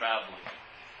 how you're traveling.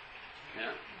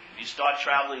 Yeah? If you start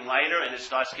traveling lighter and it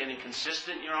starts getting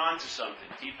consistent, you're on to something.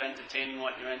 Keep entertaining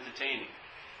what you're entertaining.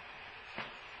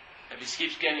 If it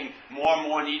keeps getting more and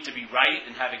more need to be right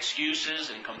and have excuses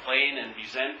and complain and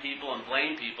resent people and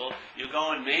blame people, you're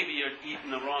going, maybe you're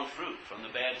eating the wrong fruit from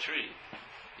the bad tree.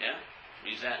 Yeah?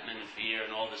 Resentment and fear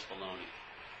and all this baloney.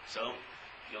 So,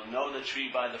 you'll know the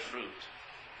tree by the fruit.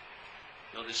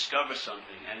 You'll discover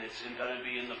something, and it's going to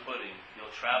be in the pudding.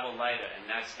 You'll travel lighter, and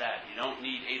that's that. You don't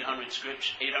need 800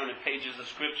 pages of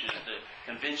scriptures to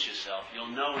convince yourself.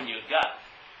 You'll know in your gut.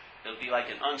 It'll be like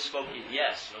an unspoken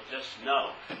yes. You'll just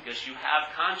know, because you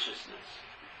have consciousness.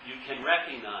 You can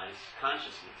recognize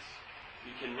consciousness.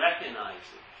 You can recognize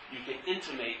it. You can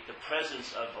intimate the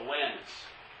presence of awareness,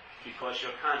 because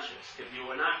you're conscious. If you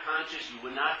were not conscious, you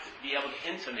would not be able to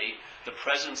intimate the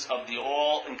presence of the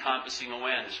all-encompassing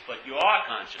awareness. But you are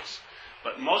conscious.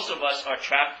 But most of us are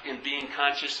trapped in being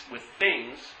conscious with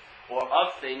things or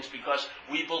of things because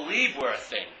we believe we're a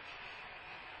thing.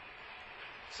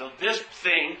 So this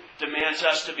thing demands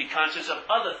us to be conscious of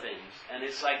other things. And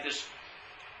it's like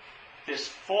this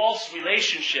false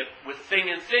relationship with thing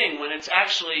and thing when it's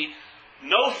actually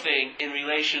no thing in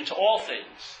relation to all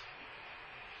things.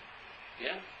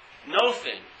 Yeah? No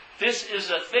thing. This is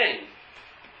a thing.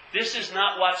 This is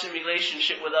not what's in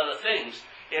relationship with other things.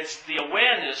 It's the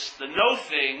awareness, the no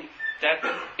thing, that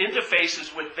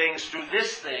interfaces with things through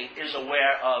this thing is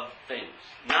aware of things,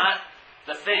 not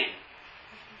the thing.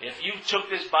 If you took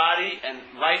this body and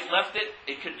life left it,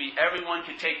 it could be everyone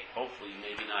could take, hopefully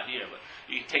maybe not here, but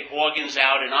you could take organs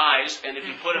out and eyes, and if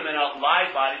you put them in a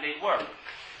live body, they'd work.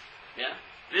 Yeah?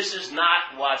 This is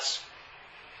not what's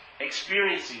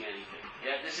experiencing anything.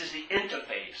 Yeah? This is the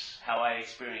interface, how I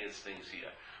experience things here.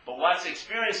 But what's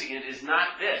experiencing it is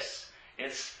not this.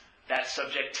 It's that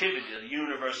subjectivity, the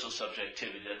universal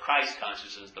subjectivity, the Christ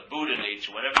consciousness, the Buddha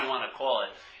nature, whatever you want to call it.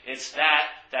 It's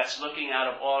that's looking out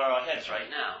of all our heads right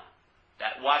now.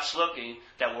 That what's looking,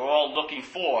 that we're all looking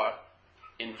for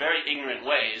in very ignorant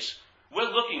ways,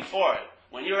 we're looking for it.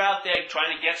 When you're out there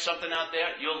trying to get something out there,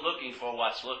 you're looking for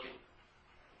what's looking.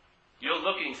 You're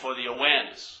looking for the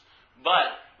awareness.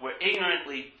 But we're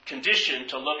ignorantly conditioned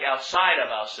to look outside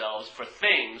of ourselves for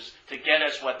things to get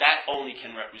us what that only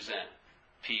can represent: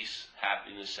 peace,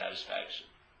 happiness, satisfaction.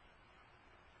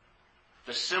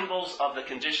 The symbols of the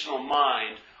conditional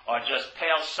mind are just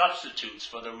pale substitutes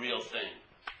for the real thing.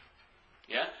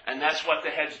 Yeah? And that's what the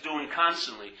head's doing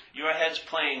constantly. Your head's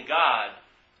playing God.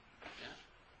 Yeah?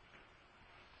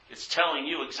 It's telling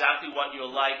you exactly what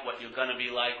you're like, what you're going to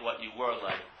be like, what you were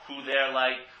like, who they're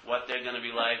like, what they're going to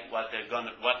be like, what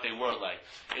they were like.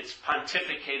 It's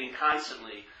pontificating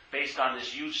constantly based on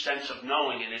this huge sense of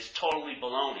knowing, and it's totally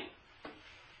baloney.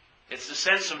 It's the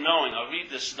sense of knowing. I'll read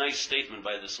this nice statement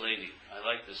by this lady. I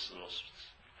like this little...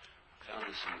 I found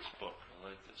this in this book. I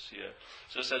like this here.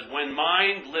 So it says, when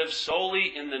mind lives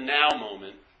solely in the now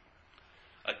moment,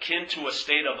 akin to a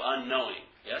state of unknowing.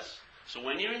 Yes? So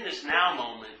when you're in this now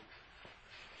moment,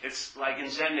 it's like in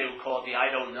Zen they would call it the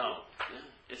I don't know. Yeah?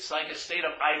 It's like a state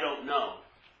of I don't know.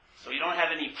 So you don't have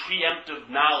any preemptive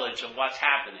knowledge of what's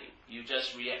happening. You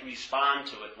just respond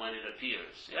to it when it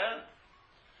appears. Yeah?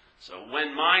 So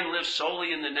when mind lives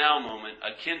solely in the now moment,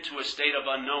 akin to a state of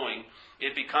unknowing,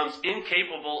 it becomes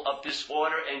incapable of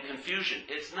disorder and confusion.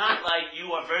 It's not like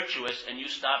you are virtuous and you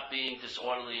stop being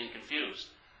disorderly and confused.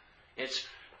 It's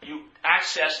you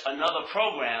access another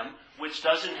program which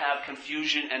doesn't have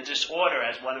confusion and disorder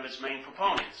as one of its main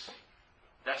proponents.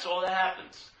 That's all that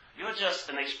happens. You're just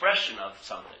an expression of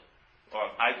something, or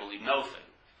I believe no thing.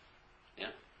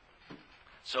 Yeah.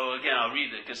 So again, I'll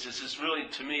read it because this is really,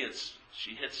 to me,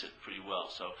 she hits it pretty well.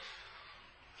 So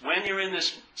when you're in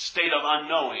this state of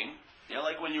unknowing,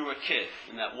 like when you were a kid,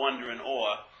 in that wonder and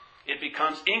awe, it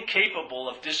becomes incapable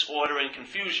of disorder and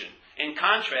confusion. In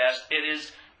contrast, it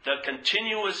is the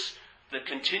continuous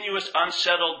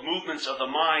unsettled movements of the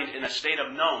mind in a state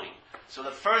of knowing. So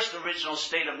the first original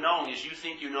state of knowing is you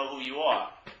think you know who you are.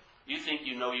 You think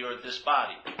you know you're this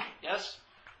body. Yes?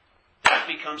 That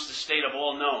becomes the state of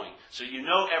all knowing. So you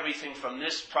know everything from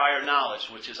this prior knowledge,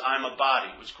 which is I'm a body,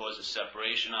 which causes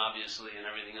separation, obviously, and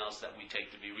everything else that we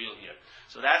take to be real here.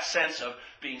 So that sense of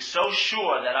being so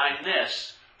sure that I'm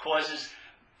this causes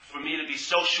for me to be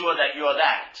so sure that you're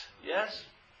that. Yes?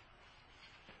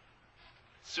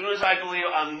 As soon as I believe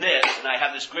I'm this, and I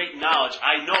have this great knowledge,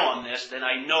 I know I'm this, then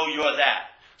I know you're that.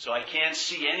 So I can't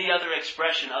see any other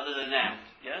expression other than that.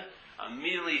 Yeah? I'm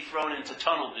immediately thrown into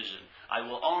tunnel vision. I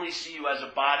will only see you as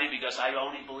a body because I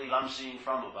only believe I'm seeing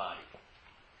from a body.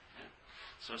 Yeah?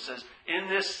 So it says, in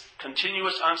this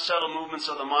continuous unsettled movements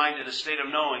of the mind in a state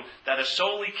of knowing that are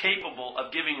solely capable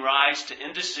of giving rise to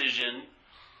indecision,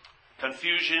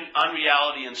 confusion,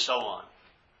 unreality, and so on.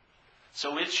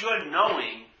 So it's your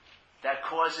knowing that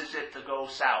causes it to go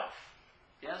south.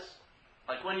 Yes?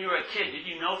 Like when you were a kid, did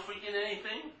you know freaking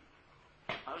anything?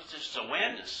 I was just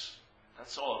awareness.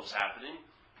 That's all that was happening.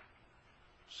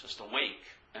 It's just awake.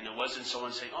 And there wasn't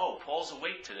someone saying, oh, Paul's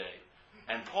awake today.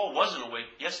 And Paul wasn't awake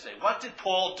yesterday. What did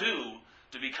Paul do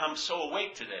to become so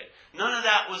awake today? None of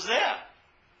that was there.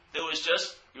 There was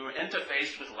just, you were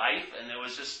interfaced with life, and there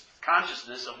was just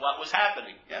consciousness of what was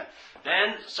happening. Yeah?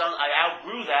 Then I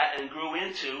outgrew that and grew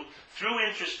into, through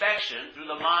introspection, through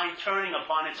the mind turning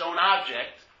upon its own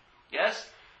object, yes?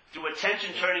 Through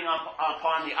attention turning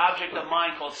upon the object of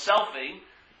mind called selfing,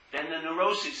 then the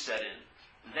neuroses set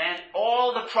in. Then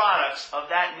all the products of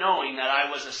that knowing that I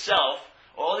was a self,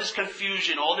 all this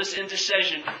confusion, all this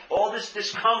indecision, all this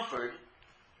discomfort,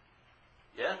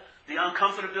 yeah? The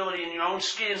uncomfortability in your own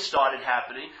skin started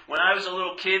happening. When I was a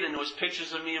little kid and there was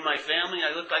pictures of me and my family,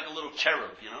 I looked like a little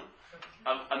cherub,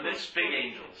 amidst big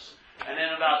angels. And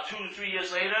then about 2 to 3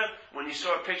 years later, when you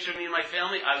saw a picture of me and my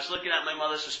family, I was looking at my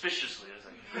mother suspiciously. I was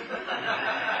like,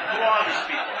 who are these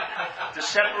people? The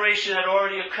separation had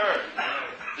already occurred.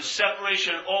 The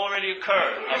separation had already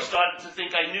occurred. I started to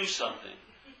think I knew something.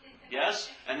 Yes?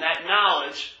 And that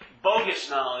knowledge, bogus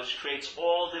knowledge, creates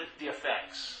all the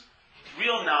effects.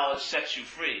 Real knowledge sets you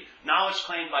free. Knowledge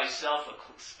claimed by self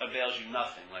avails you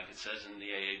nothing, like it says in the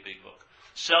AA Big Book.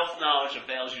 Self-knowledge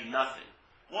avails you nothing.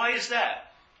 Why is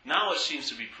that? Knowledge seems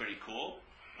to be pretty cool.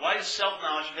 Why does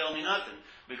self-knowledge avail me nothing?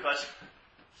 Because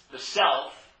the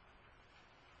self,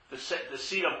 the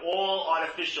seat of all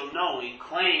artificial knowing,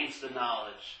 claims the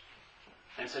knowledge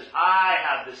and says, I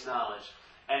have this knowledge.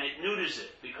 And it neuters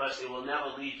it because it will never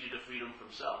lead you to freedom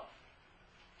from self.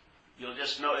 You'll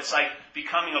just know. It's like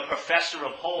becoming a professor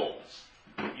of holes.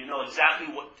 You know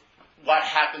exactly what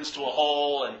happens to a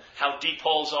hole and how deep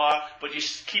holes are, but you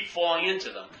keep falling into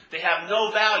them. They have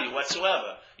no value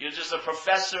whatsoever. You're just a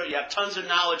professor. You have tons of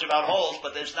knowledge about holes,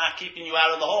 but it's not keeping you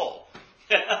out of the hole.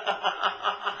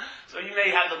 So you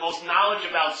may have the most knowledge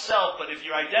about self, but if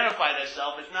you're identified as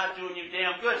self, it's not doing you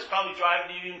damn good. It's probably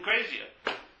driving you even crazier.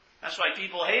 That's why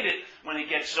people hate it when they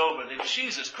get sober. They go,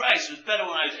 Jesus Christ, it was better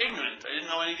when I was ignorant. I didn't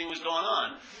know anything was going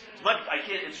on.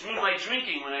 It's ruined my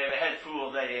drinking when I have a head full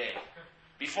of AA.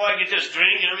 Before I could just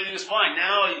drink and everything was fine.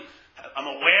 Now I'm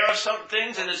aware of some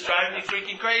things and it's driving me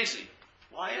freaking crazy.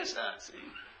 Why is that? See?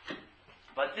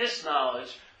 But this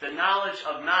knowledge, the knowledge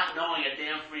of not knowing a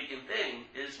damn freaking thing,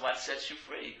 is what sets you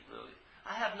free, really.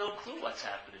 I have no clue what's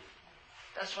happening.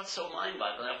 That's what's so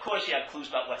mind-boggling. Of course you have clues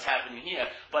about what's happening here,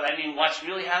 but I mean, what's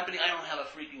really happening, I don't have a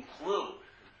freaking clue.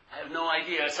 I have no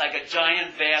idea. It's like a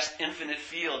giant, vast, infinite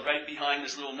field right behind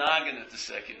this little noggin at the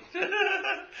second.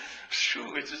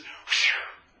 It's just,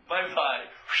 bye-bye.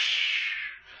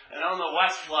 And I don't know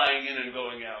what's flying in and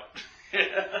going out.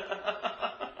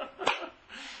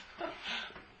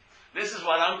 This is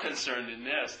what I'm concerned in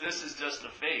this. This is just a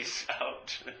face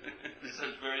out. This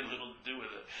has very little to do with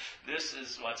it. This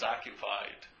is what's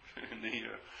occupied in the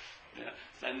ear. Yeah.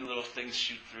 And little things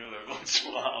shoot through every once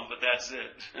in a while, but that's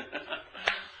it.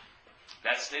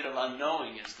 That state of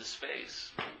unknowing is the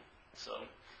space. So,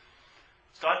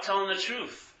 start telling the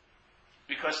truth.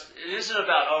 Because it isn't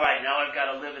about, all right, now I've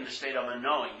got to live in the state of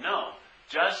unknowing. No.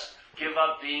 Just give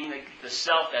up being the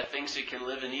self that thinks it can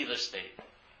live in either state.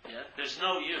 Yeah? There's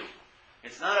no you.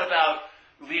 It's not about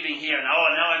leaving here and,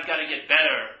 now I've got to get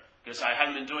better because I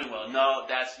haven't been doing well. No,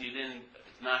 it's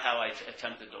not how I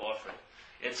attempted to offer it.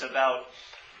 It's about,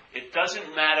 it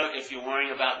doesn't matter if you're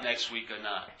worrying about next week or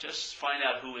not. Just find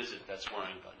out who is it that's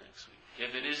worrying about next week.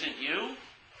 If it isn't you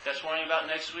that's worrying about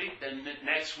next week, then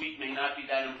next week may not be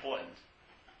that important.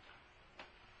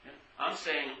 Yeah? I'm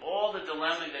saying all the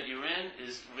dilemma that you're in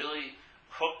is really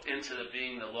hooked into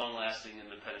being the long-lasting,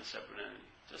 independent, separate entity.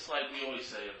 Just like we always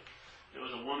say, there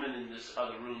was a woman in this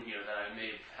other room here that I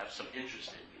may have some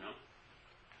interest in,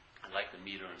 I'd like to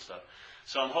meet her and stuff.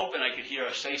 So I'm hoping I could hear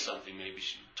her say something. Maybe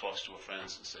she talks to her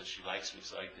friends and says she likes me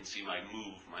so I can see my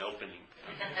move, my opening.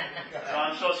 So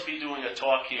I'm supposed to be doing a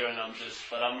talk here,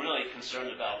 but I'm really concerned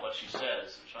about what she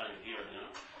says and trying to hear,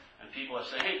 And people are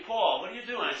saying, hey, Paul, what are you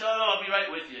doing? I said, no, I'll be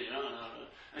right with you,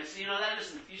 And I say,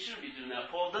 you shouldn't be doing that,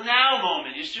 Paul. The now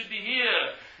moment, you should be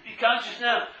here. Be conscious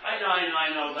now. I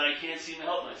know, but I can't seem to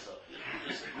help myself. I'm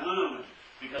just glued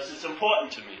because it's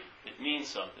important to me. It means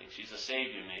something. She's a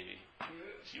savior, maybe.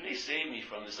 She may save me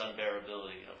from this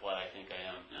unbearability of what I think I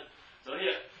am. Yeah? So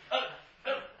here,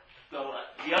 no,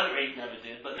 the other 8 never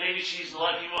did, but maybe she's the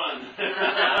lucky one. So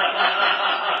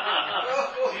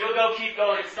you'll keep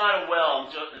going. It's not a well.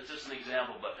 It's just an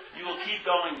example, but you will keep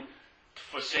going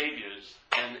for saviors,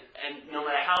 and no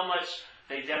matter how much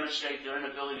they demonstrate their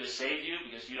inability to save you,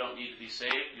 because you don't need to be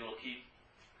saved, you'll keep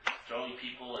throwing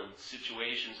people and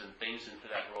situations and things into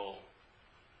that role.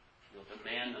 You'll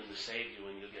demand them to save you,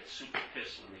 and you'll get super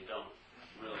pissed when they don't.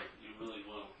 Really, you really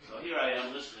will. So here I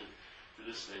am listening to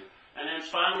this thing. And then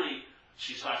finally,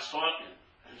 she starts talking.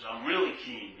 And so I'm really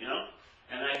keen,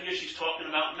 And I hear she's talking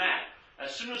about Matt.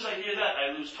 As soon as I hear that,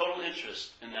 I lose total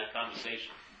interest in that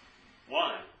conversation.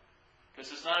 Why?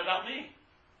 Because it's not about me.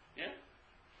 Yeah?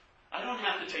 I don't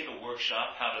have to take a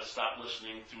workshop how to stop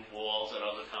listening through walls at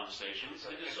other conversations.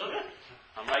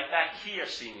 I'm right back here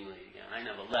seemingly again. I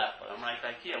never left, but I'm right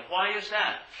back here. Why is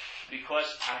that?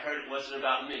 Because I heard it wasn't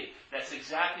about me. That's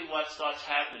exactly what starts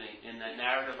happening in that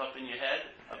narrative up in your head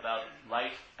about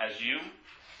life as you.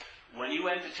 When you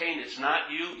entertain it's not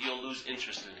you, you'll lose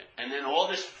interest in it. And then all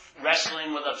this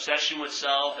wrestling with obsession with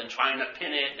self and trying to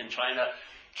pin it and trying to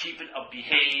keep it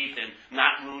behaved and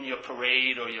not ruin your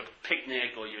parade or your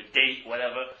picnic or your date,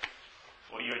 whatever,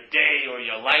 or your day or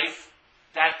your life,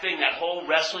 that whole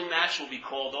wrestling match will be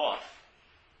called off.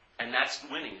 And that's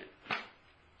winning it.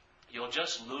 You'll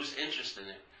just lose interest in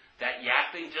it. That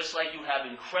yapping, just like you have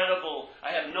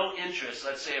I have no interest,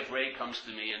 let's say if Ray comes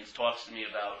to me and talks to me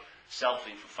about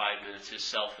selfing for 5 minutes, his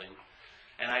selfing,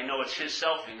 and I know it's his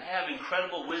selfing, I have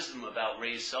incredible wisdom about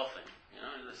Ray's selfing.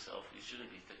 The self, you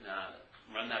shouldn't be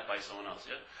run that by someone else,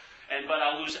 yeah? But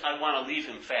I want to leave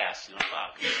him fast,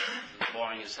 it's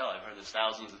boring as hell. I've heard this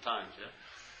thousands of times, yeah?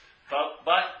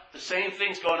 But the same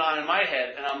thing's going on in my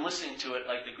head, and I'm listening to it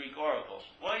like the Greek oracles.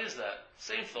 Why is that?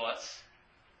 Same thoughts.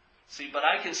 See, but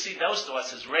I can see those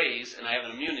thoughts as rays, and I have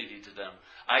an immunity to them.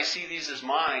 I see these as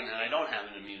mine, and I don't have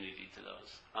an immunity to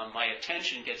those. My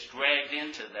attention gets dragged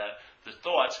into the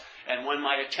thoughts, and when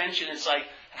my attention, it's like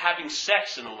having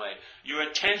sex in a way. Your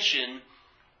attention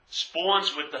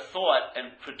spawns with the thought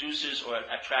and produces or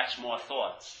attracts more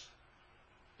thoughts.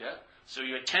 Yeah? So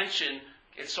your attention,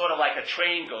 it's sort of like a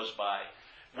train goes by.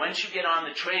 Once you get on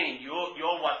the train,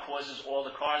 you're what causes all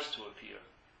the cars to appear.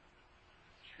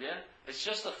 Yeah? It's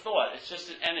just a thought. It's just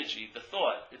an energy, the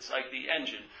thought. It's like the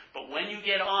engine. But when you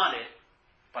get on it,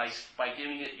 by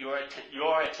giving it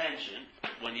your attention.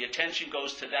 When the attention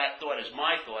goes to that thought as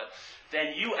my thought,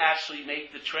 then you actually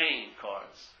make the train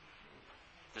cars.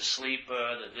 The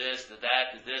sleeper, the this, the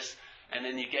that, the this, and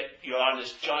then you're on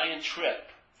this giant trip,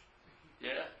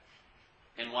 yeah,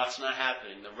 in what's not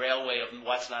happening, the railway of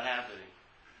what's not happening.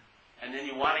 And then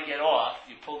you want to get off,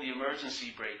 you pull the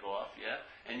emergency brake off, yeah,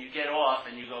 and you get off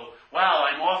and you go, wow,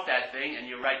 I'm off that thing, and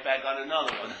you're right back on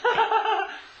another one.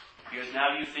 Because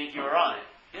now you think you're on it.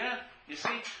 Yeah, you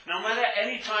see, no matter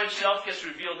any time self gets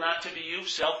revealed not to be you,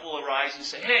 self will arise and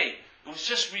say, hey, it was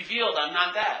just revealed, I'm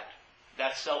not that.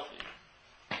 That's selfing.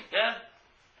 Yeah?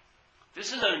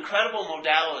 This is an incredible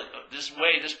modality.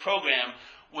 This program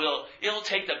it'll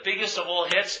take the biggest of all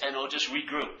hits and it'll just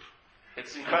regroup.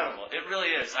 It's incredible. It really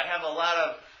is. I have a lot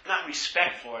of, not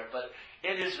respect for it, but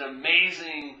it is an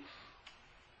amazing,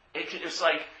 it's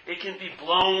like it can be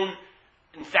blown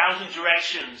in 1,000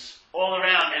 directions all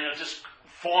around and it'll just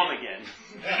form again.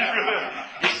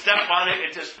 You step on it,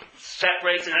 it just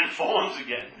separates and then forms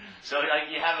again. So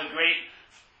like you have a great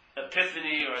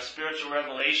epiphany or a spiritual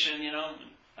revelation, you know.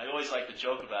 I always like to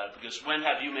joke about it because when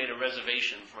have you made a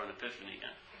reservation for an epiphany?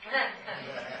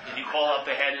 Did you call up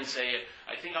ahead and say,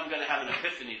 I think I'm going to have an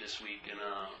epiphany this week and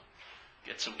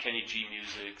get some Kenny G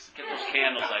music, get those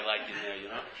candles I like in there, you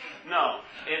know? No,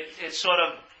 it sort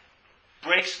of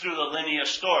breaks through the linear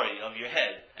story of your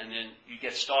head and then you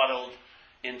get startled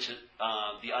into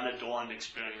the unadorned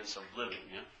experience of living,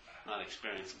 yeah? Not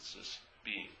experience, it's just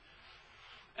being.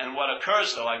 And what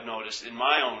occurs, though, I've noticed in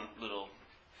my own little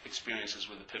experiences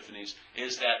with epiphanies,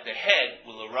 is that the head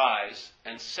will arise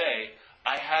and say,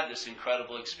 I had this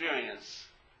incredible experience.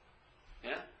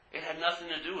 Yeah? It had nothing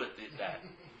to do with that.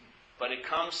 But it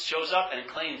shows up, and it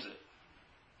claims it.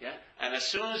 Yeah? And as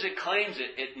soon as it claims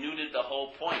it, it neutered the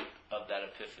whole point of that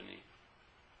epiphany,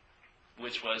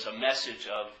 which was a message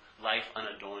of life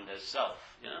unadorned as self.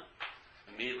 Yeah?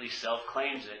 Immediately self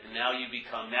claims it, and now you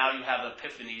have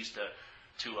epiphanies to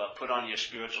put on your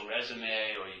spiritual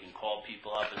resume, or you can call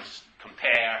people up and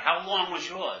compare. How long was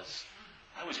yours?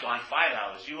 I was gone 5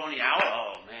 hours. You only an hour?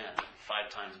 Oh, man, 5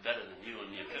 times better than you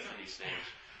in the epiphany stage.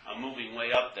 I'm moving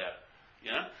way up there.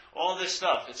 Yeah? All this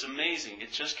stuff, it's amazing.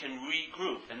 It just can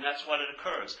regroup, and that's what it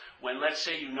occurs. When, let's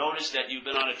say, you notice that you've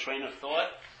been on a train of thought,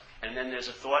 and then there's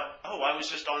a thought, oh, I was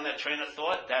just on that train of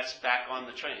thought, that's back on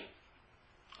the train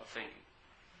of thinking.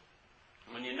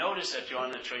 When you notice that you're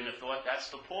on the train of thought, that's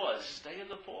the pause. Stay in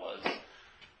the pause.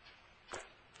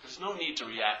 There's no need to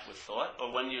react with thought,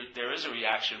 or when there is a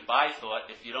reaction by thought,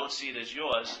 if you don't see it as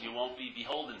yours, you won't be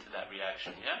beholden to that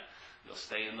reaction, yeah? You'll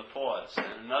stay in the pause.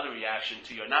 And another reaction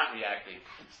to your not reacting,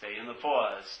 stay in the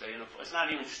pause, stay in the pause. It's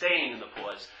not even staying in the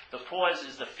pause. The pause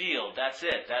is the field, that's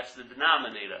it, that's the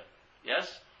denominator,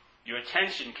 yes? Your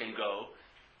attention can go,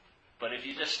 but if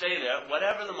you just stay there,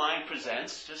 whatever the mind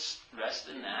presents, just rest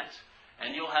in that,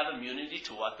 and you'll have immunity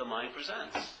to what the mind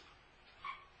presents.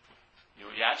 Your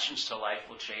reactions to life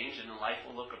will change, and life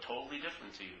will look totally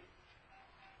different to you.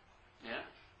 Yeah?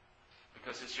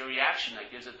 Because it's your reaction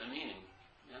that gives it the meaning.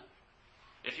 Yeah?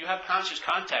 If you have conscious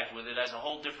contact with it, it has a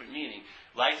whole different meaning.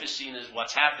 Life is seen as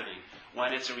what's happening.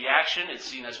 When it's a reaction, it's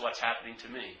seen as what's happening to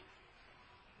me.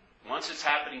 Once it's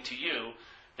happening to you,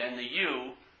 then the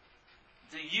you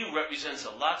represents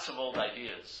lots of old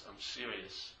ideas. I'm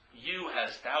serious. You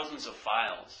has thousands of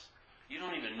files. You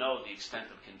don't even know the extent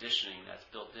of conditioning that's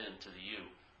built into the you.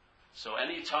 So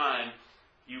anytime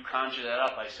you conjure that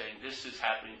up by saying, this is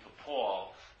happening to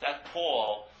Paul, that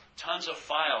Paul, tons of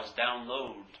files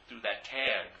download through that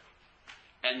tag,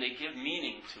 and they give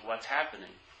meaning to what's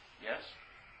happening. Yes?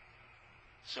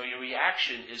 So your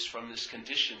reaction is from this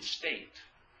conditioned state.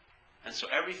 And so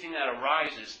everything that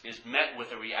arises is met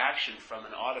with a reaction from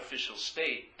an artificial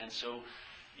state, and so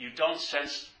you don't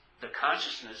sense the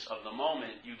consciousness of the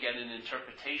moment, you get an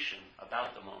interpretation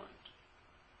about the moment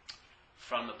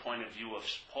from the point of view of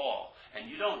Paul. And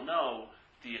you don't know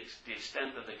the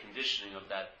extent of the conditioning of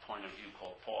that point of view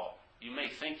called Paul. You may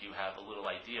think you have a little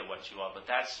idea what you are, but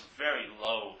that's very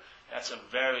low. That's a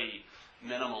very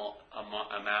minimal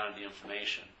amount of the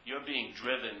information. You're being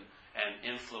driven and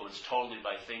influenced totally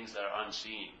by things that are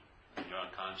unseen in your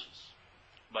unconscious.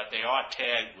 But they are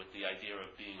tagged with the idea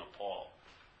of being a Paul.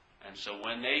 And so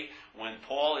when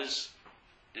Paul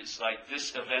it's like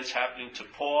this event's happening to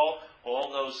Paul,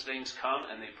 all those things come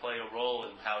and they play a role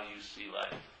in how you see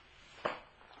life.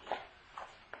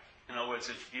 In other words,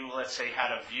 if you, let's say,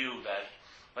 had a view that,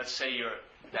 let's say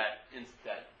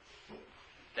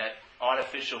that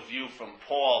artificial view from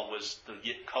Paul was the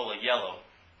color yellow,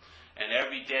 and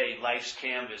every day life's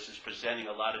canvas is presenting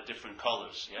a lot of different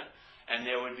colors, yeah? and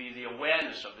there would be the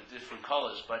awareness of the different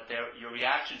colors, but your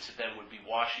reaction to them would be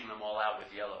washing them all out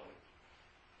with yellow.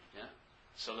 Yeah?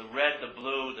 So the red, the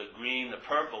blue, the green, the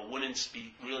purple wouldn't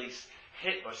be really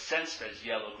hit or sensed as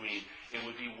yellow-green. It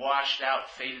would be washed out,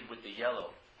 faded with the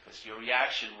yellow, because your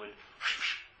reaction would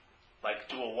like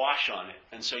do a wash on it.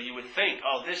 And so you would think,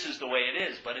 oh, this is the way it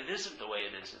is, but it isn't the way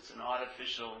it is. It's an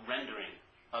artificial rendering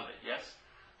of it, yes?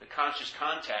 The conscious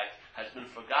contact has been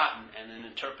forgotten and an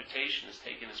interpretation has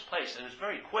taken its place, and it's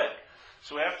very quick.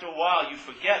 So after a while, you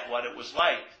forget what it was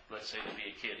like, let's say, to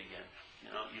be a kid again. You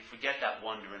know, you forget that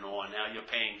wonder and awe. Now you're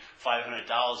paying $500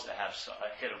 to have a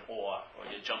hit of awe, or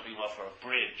you're jumping off of a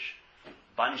bridge,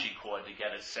 bungee cord to get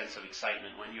a sense of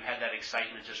excitement. When you had that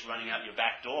excitement just running out your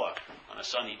back door on a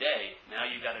sunny day, now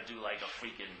you got to do like a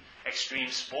freaking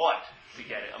extreme sport to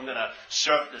get it. I'm going to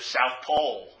surf the South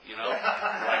Pole, you know,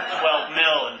 like 12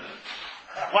 mil, and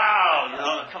wow, you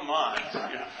know, come on.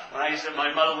 You know, when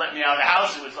my mother let me out of the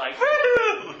house, it was like,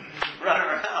 woo, running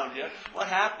around. Yeah, what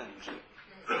happened?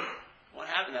 What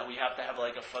happened that we have to have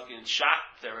like a fucking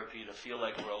shock therapy to feel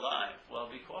like we're alive? Well,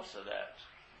 because of that.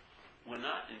 We're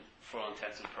not, for all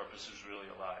intents and purposes, really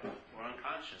alive. We're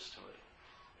unconscious to it.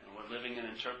 And we're living in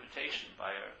interpretation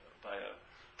by a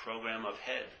program of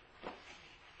head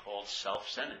called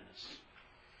self-centeredness.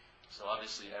 So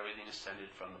obviously everything is centered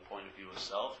from the point of view of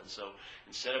self. And so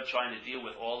instead of trying to deal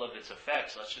with all of its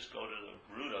effects, let's just go to the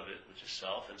root of it, which is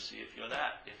self, and see if you're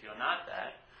that. If you're not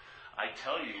that, I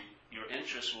tell you, your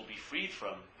interest will be freed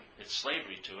from its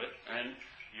slavery to it, and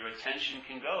your attention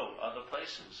can go other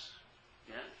places.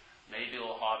 Yeah? Maybe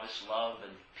it'll harvest love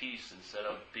and peace instead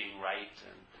of being right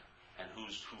and who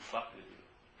fucked with you.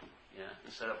 Yeah?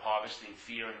 Instead of harvesting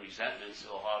fear and resentments,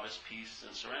 it'll harvest peace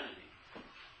and serenity.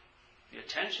 The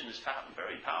attention is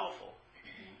very powerful.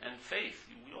 And faith,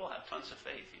 we all have tons of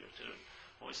faith here too.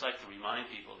 I always like to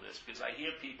remind people of this, because I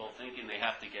hear people thinking they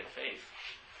have to get faith.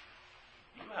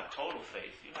 You have total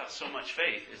faith. You have so much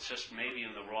faith, it's just maybe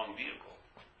in the wrong vehicle.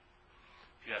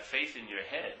 If you have faith in your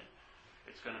head,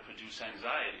 it's going to produce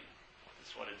anxiety.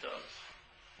 That's what it does.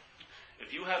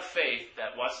 If you have faith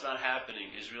that what's not happening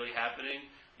is really happening,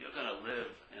 you're going to live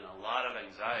in a lot of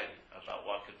anxiety about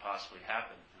what could possibly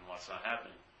happen and what's not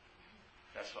happening.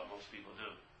 That's what most people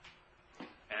do.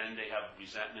 And they have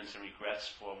resentments and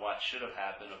regrets for what should have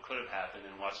happened or could have happened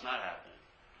and what's not happening.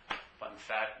 But in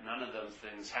fact, none of those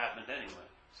things happened anyway.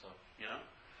 So, you know?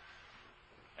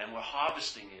 And we're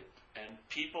harvesting it. And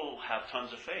people have tons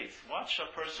of faith. Watch a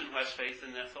person who has faith in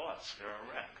their thoughts. They're a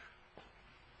wreck.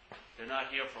 They're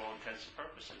not here for all intents and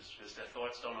purposes, because their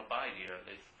thoughts don't abide here.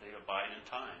 They abide in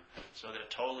time. So they're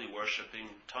totally worshiping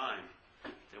time.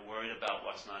 They're worried about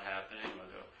what's not happening, or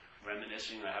they're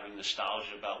reminiscing or having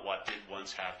nostalgia about what did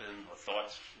once happen, or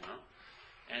thoughts, you know.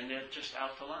 And they're just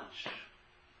out to lunch.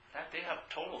 In fact, they have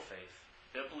total faith.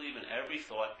 They believe in every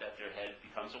thought that their head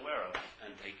becomes aware of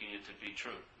and taking it to be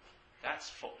true. That's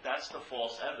the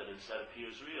false evidence that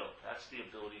appears real. That's the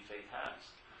ability faith has.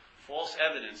 False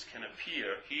evidence can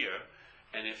appear here,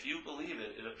 and if you believe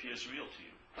it, it appears real to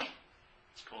you.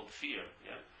 It's called fear.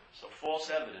 Yeah. So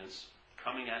false evidence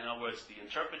coming out, in other words, the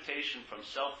interpretation from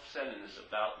self-centeredness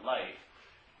about life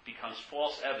becomes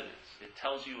false evidence. It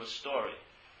tells you a story.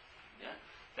 Yeah.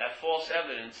 That false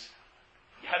evidence.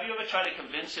 Have you ever tried to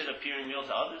convince it appearing real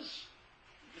to others?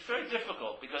 It's very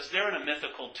difficult, because they're in a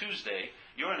mythical Tuesday,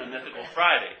 you're in a mythical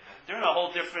Friday. They're in a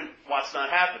whole different what's not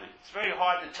happening. It's very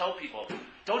hard to tell people,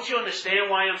 don't you understand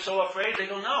why I'm so afraid? They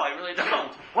go, no, I really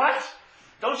don't. What?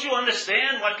 Don't you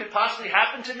understand what could possibly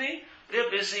happen to me?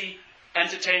 They're busy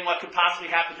entertaining what could possibly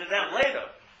happen to them later,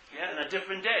 in a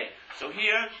different day. So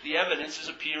here, the evidence is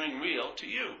appearing real to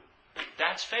you.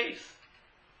 That's faith.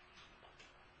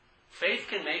 Faith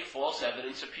can make false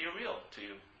evidence appear real to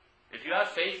you. If you have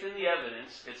faith in the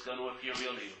evidence, it's going to appear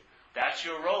real to you. That's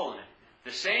your role in it.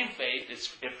 The same faith,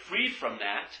 if freed from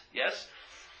that, yes?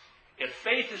 If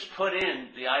faith is put in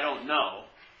the I don't know,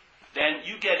 then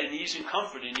you get an ease and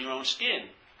comfort in your own skin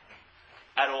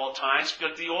at all times,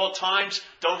 but the all times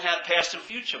don't have past and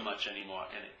future much anymore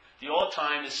in it. The all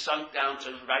time is sunk down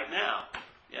to right now.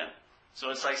 Yeah? So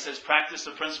it's like it says, practice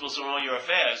the principles in all your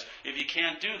affairs. If you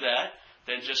can't do that,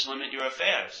 then just limit your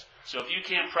affairs. So if you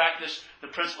can't practice the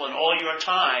principle in all your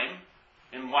time,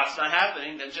 in what's not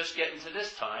happening, then just get into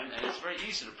this time, and it's very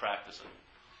easy to practice it.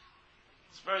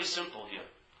 It's very simple here.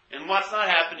 In what's not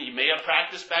happening, you may have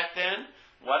practiced back then.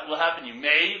 What will happen? You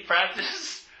may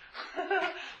practice.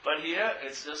 But here,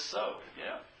 it's just so,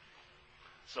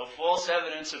 So false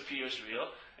evidence appears real.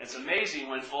 It's amazing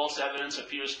when false evidence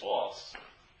appears false.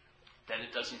 Then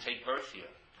it doesn't take birth here.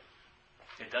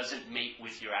 It doesn't mate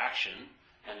with your action,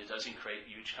 and it doesn't create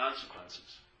huge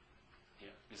consequences. Yeah.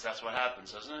 Because that's what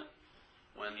happens, doesn't it?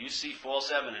 When you see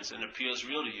false evidence and it appears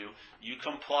real to you, you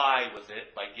comply with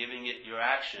it by giving it your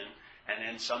action, and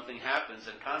then something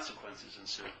happens and consequences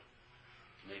ensue.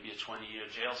 Maybe a 20-year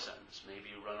jail sentence.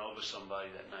 Maybe you run over somebody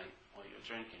that night while you're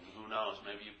drinking. Who knows?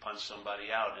 Maybe you punch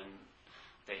somebody out and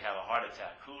they have a heart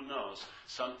attack. Who knows?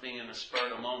 Something in the spur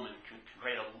of the moment can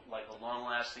create a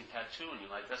long-lasting tattoo in your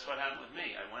life. That's what happened with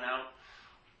me. I went out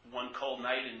one cold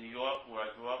night in New York, where I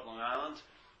grew up, Long Island.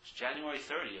 It was January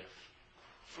 30th.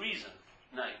 Freezing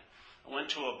night. I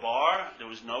went to a bar. There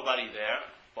was nobody there.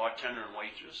 Bartender and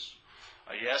waitress.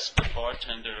 I asked the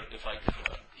bartender if I could,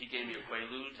 he gave me a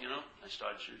Quaalude, I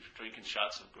started drinking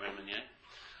shots of Grand Marnier.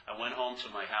 I went home to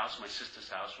my house, my sister's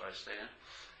house where I stay in,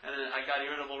 and then I got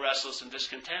irritable, restless, and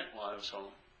discontent while I was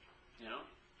home.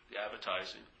 The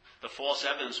advertising. The false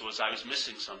evidence was I was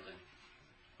missing something.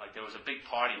 Like there was a big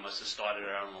party, must have started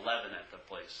around 11 at the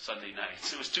place, Sunday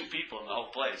nights. There was 2 people in the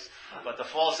whole place. But the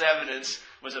false evidence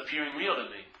was appearing real to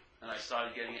me. And I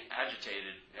started getting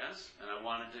agitated, yes? And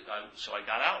so I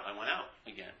got out. I went out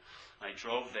again. I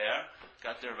drove there,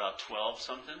 got there about 12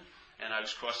 something, and I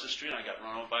was across the street and I got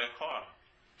run over by a car.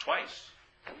 Twice.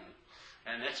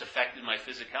 And it's affected my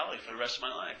physicality for the rest of my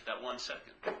life, that 1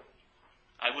 second.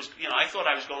 I thought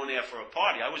I was going there for a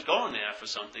party. I was going there for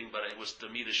something, but it was to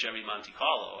meet a Chevy Monte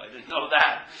Carlo. I didn't know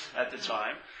that at the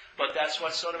time. But that's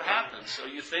what sort of happens. So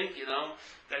you think,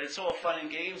 that it's all fun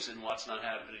and games in what's not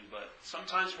happening. But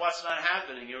sometimes what's not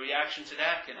happening, your reaction to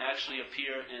that can actually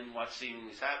appear in what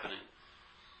seemingly is happening.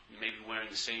 You may be wearing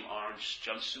the same orange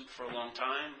jumpsuit for a long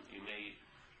time.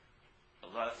 A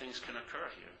lot of things can occur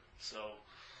here. So,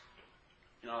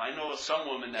 I know some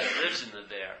woman that lives in the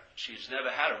there. She's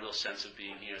never had a real sense of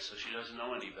being here, so she doesn't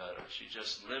know any better. She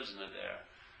just lives in the there,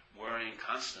 worrying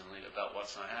constantly about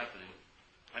what's not happening.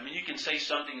 You can say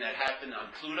something that happened on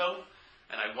Pluto,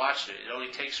 and I watched it. It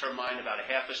only takes her mind about a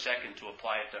half a second to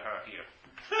apply it to her here.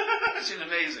 She's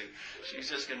amazing. She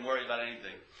just can worry about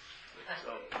anything.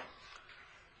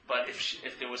 But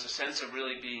if there was a sense of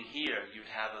really being here, you'd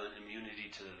have an immunity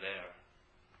to the there.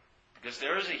 Because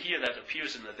there is a here that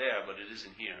appears in the there, but it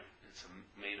isn't here. It's a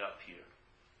made-up here.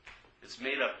 It's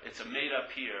a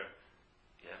made-up here,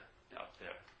 out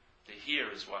there. The here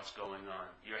is what's going on.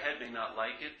 Your head may not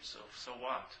like it, so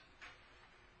what?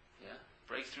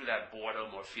 Break through that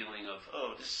boredom or feeling of,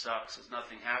 oh, this sucks, there's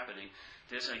nothing happening.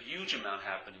 There's a huge amount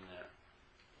happening there.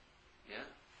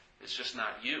 It's just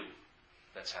not you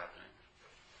that's happening.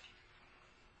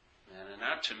 And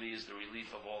that, to me, is the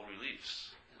relief of all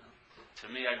reliefs. To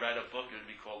me, I'd write a book, it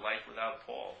would be called Life Without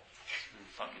Paul. It's been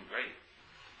fucking great.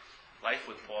 Life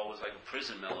with Paul was like a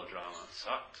prison melodrama. It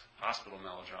sucked. Hospital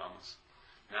melodramas.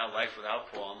 Now, life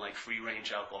without Paul, I'm like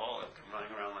free-range alcoholic. I'm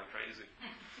running around like crazy.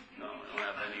 I don't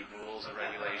have any rules or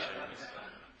regulations.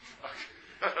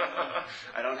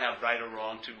 I don't have right or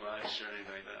wrong too much or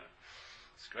anything like that.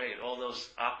 It's great. All those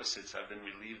opposites I've been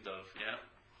relieved of,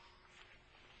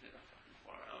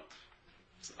 far out.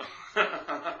 So.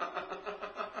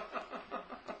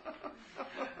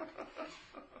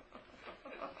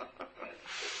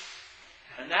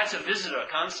 And that's a visitor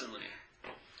constantly.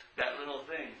 That little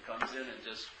thing comes in and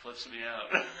just flips me out.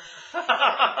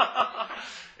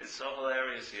 It's so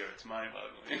hilarious here. It's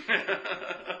mind-boggling.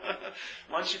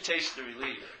 Once you taste the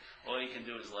relief, all you can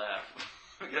do is laugh.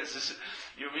 Because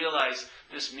you realize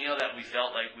this meal that we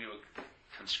felt like we were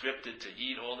conscripted to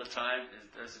eat all the time,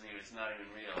 it's not even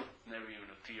real. It never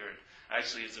even appeared.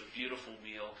 Actually, it's a beautiful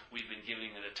meal. We've been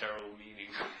giving it a terrible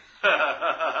meaning.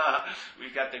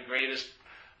 We've got the greatest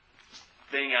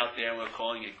thing out there, and we're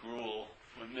calling it gruel.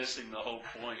 We're missing the whole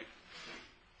point.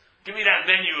 Give me that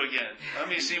menu again. Let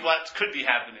me see what could be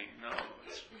happening. No.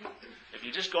 If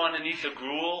you just go underneath the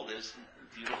gruel, there's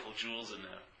beautiful jewels in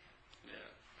there.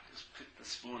 Just put the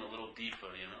spoon a little deeper,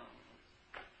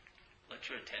 Let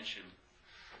your attention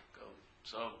go.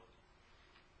 So,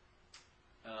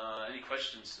 any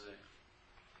questions today?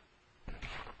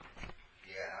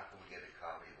 Yeah, how can we get a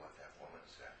copy of what that woman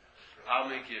said? I'll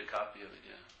make you a copy of it,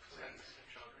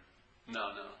 Please.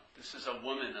 No. This is a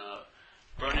woman,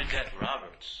 Bernadette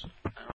Roberts. I don't